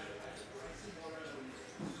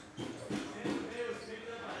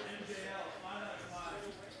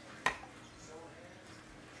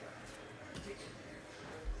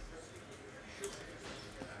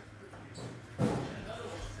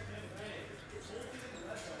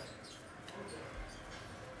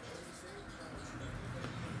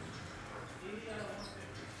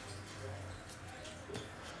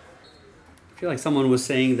 I feel like someone was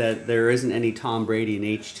saying that there isn't any Tom Brady in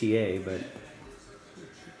HTA, but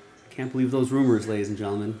can't believe those rumors, ladies and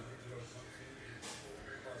gentlemen.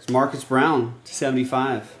 It's Marcus Brown,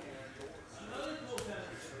 75.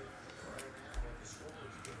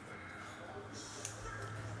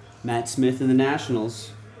 Matt Smith in the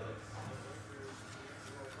Nationals.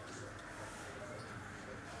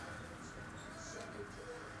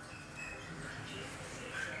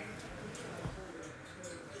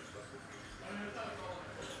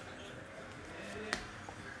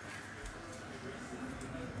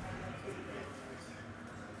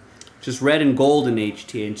 Just red and gold in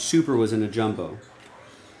HTA, and super was in a jumbo.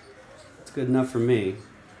 That's good enough for me.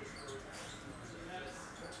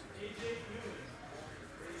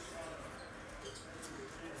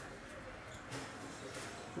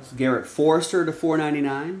 This is Garrett Forrester to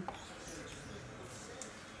 499.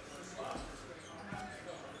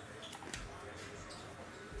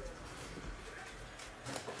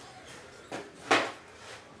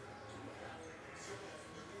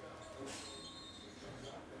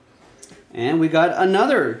 And we got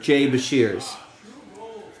another Jay Bashirs.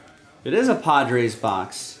 It is a Padres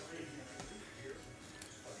box.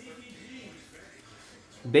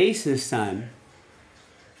 Base this time.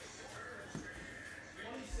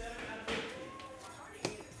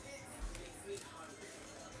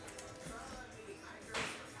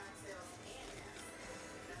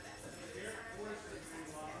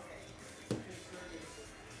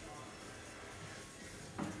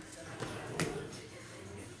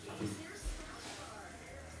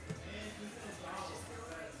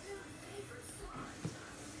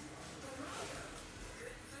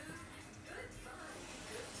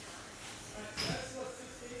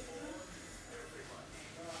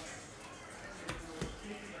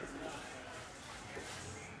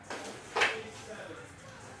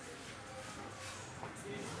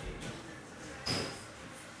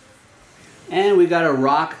 And we got a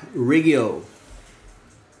Rock Riggio,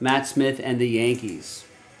 Matt Smith and the Yankees.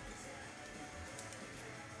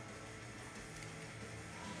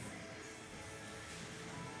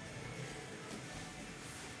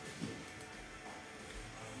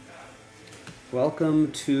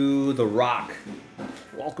 Welcome to the Rock.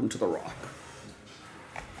 Welcome to the Rock.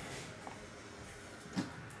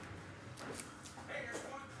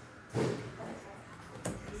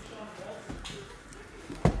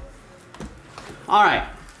 All right,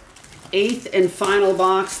 8th and final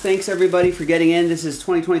box. Thanks everybody for getting in. This is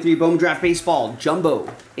 2023 Bowman Draft Baseball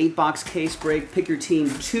Jumbo 8-box case break. Pick your team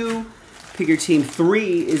 2. Pick your team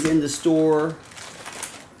 3 is in the store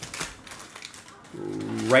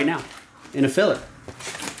right now in a filler,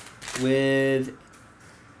 with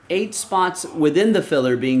 8 spots within the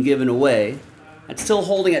filler being given away. That's still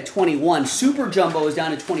holding at 21. Super Jumbo is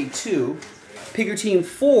down to 22. Pick your team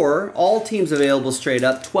 4, all teams available straight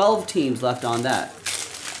up. 12 teams left on that.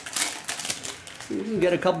 We can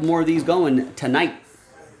get a couple more of these going tonight.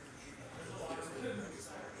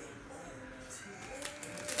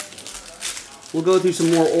 We'll go through some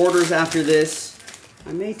more orders after this.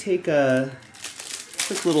 I may take a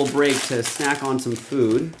quick little break to snack on some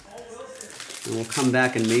food. And we'll come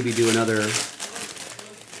back and maybe do another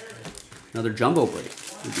jumbo break.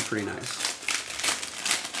 Would be pretty nice.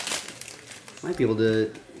 Might be able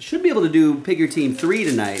to, should be able to do Pick Your Team 3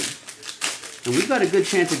 tonight. And we've got a good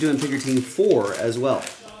chance of doing Pick Your Team 4 as well.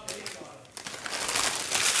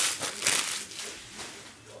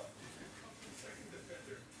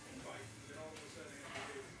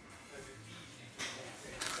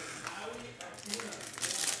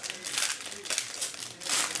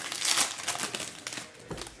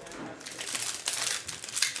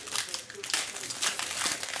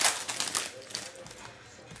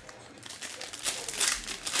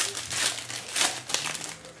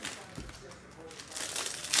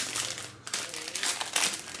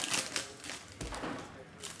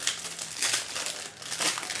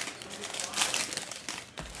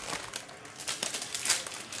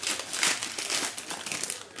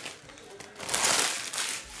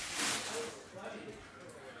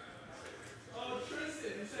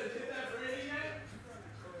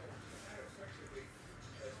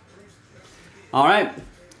 All right.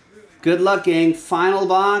 Good luck, gang. Final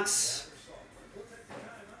box.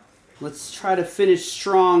 Let's try to finish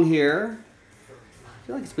strong here. I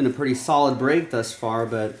feel like it's been a pretty solid break thus far,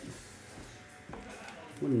 but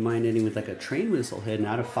wouldn't mind ending with like a train whistle hidden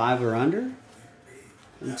out of 5 or under.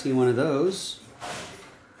 Haven't seen one of those.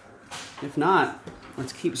 If not,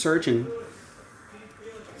 let's keep searching.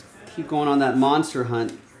 Keep going on that monster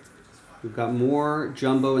hunt. We've got more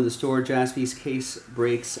jumbo in the store,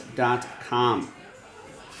 jaspyscasebreaks.com.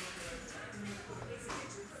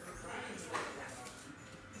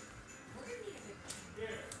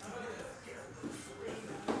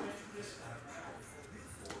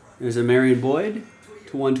 There's a Marion Boyd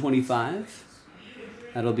to 125.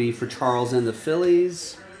 That'll be for Charles and the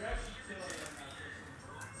Phillies.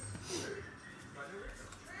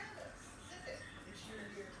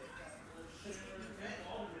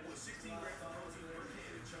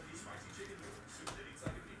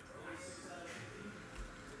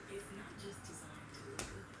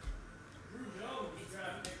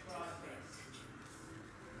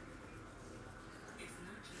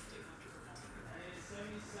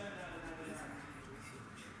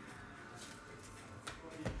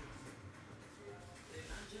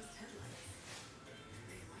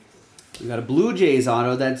 We got a Blue Jays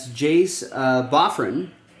auto. That's Jace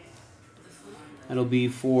Boffrin. That'll be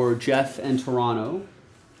for Jeff and Toronto.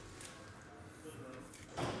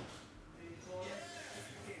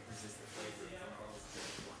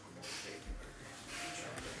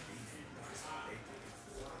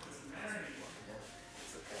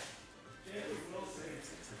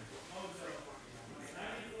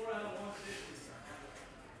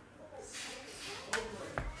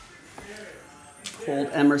 Cold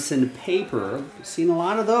Emerson paper. Seen a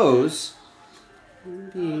lot of those.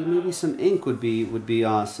 Maybe some ink would be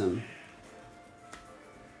awesome.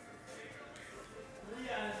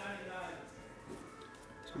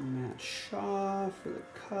 So Matt Shaw for the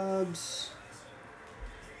Cubs.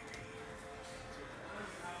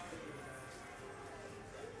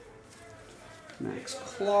 Max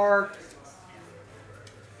Clark.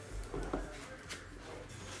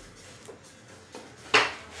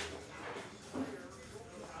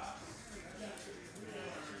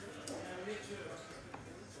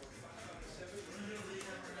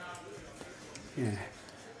 Yeah,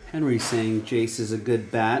 Henry's saying Jace is a good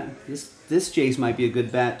bat. This Jace might be a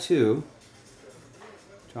good bat too.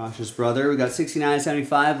 Josh's brother. We got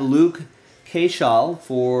 69.75. Luke Keishal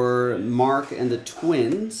for Mark and the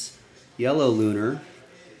Twins. Yellow Lunar.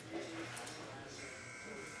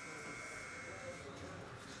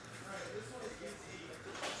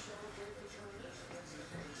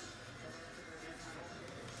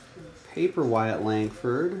 Paper Wyatt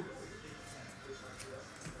Langford.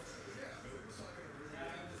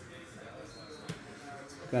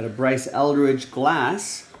 Got a Bryce Eldridge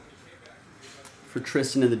glass for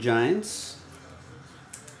Tristan and the Giants.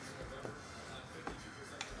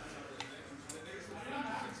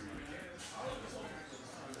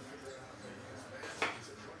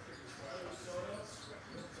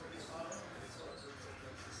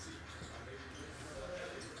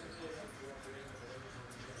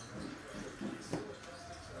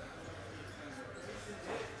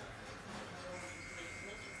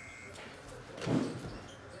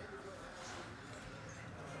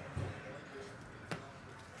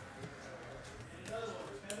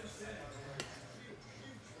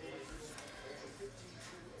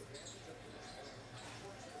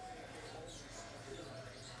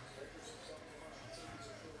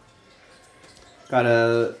 Got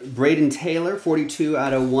a Braden Taylor, 42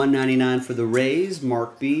 out of 199 for the Rays,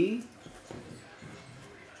 Mark B.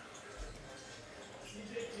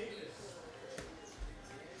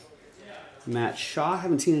 Matt Shaw.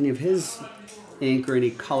 Haven't seen any of his ink or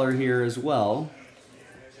any color here as well.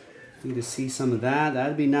 Need to see some of that.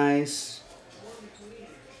 That'd be nice.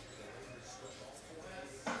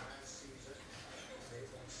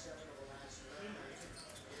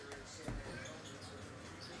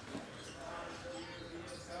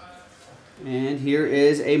 And here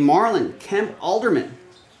is a Marlin, Kemp Alderman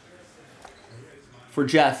for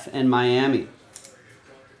Jeff and Miami.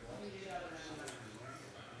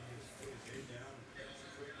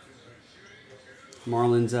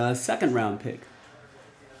 Marlin's second round pick.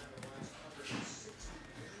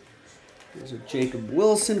 There's a Jacob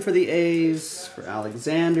Wilson for the A's, for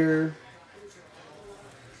Alexander.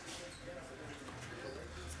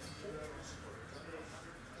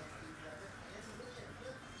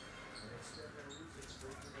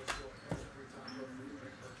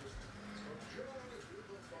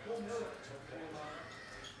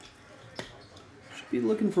 Should be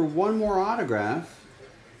looking for one more autograph.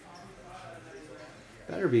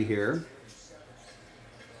 Better be here.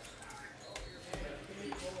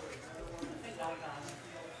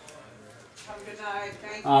 Have a good night.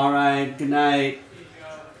 Thank you. All right, good night.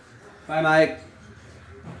 Bye, Mike.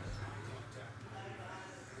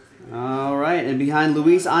 All right, and behind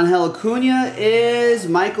Luis Angel Acuna is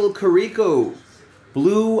Michael Carrico.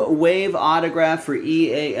 Blue Wave autograph for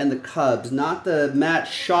EA and the Cubs. Not the Matt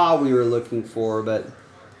Shaw we were looking for, but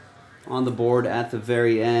on the board at the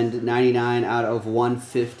very end. 99 out of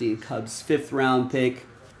 150. Cubs' 5th round pick.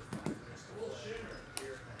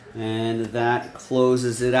 And that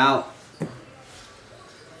closes it out.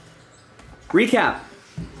 Recap.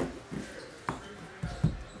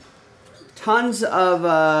 Tons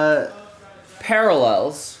of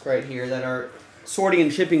parallels right here that our sorting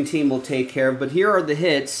and shipping team will take care of. But here are the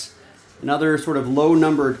hits and other sort of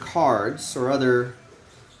low-numbered cards or other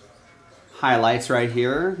highlights right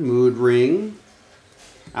here. Mood ring.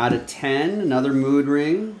 Out of 10. Another mood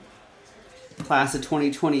ring. Class of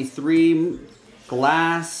 2023.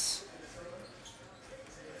 Glass.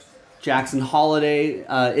 Jackson Holiday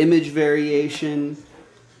image variation.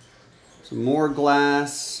 Some more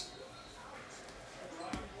glass.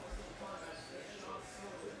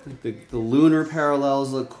 The lunar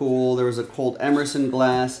parallels look cool. There was a Colt Emerson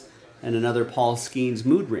glass and another Paul Skeens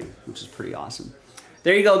mood ring, which is pretty awesome.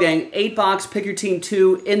 There you go, gang. 8-box, pick your team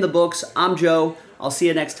 2 in the books. I'm Joe. I'll see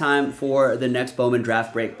you next time for the next Bowman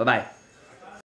draft break. Bye-bye.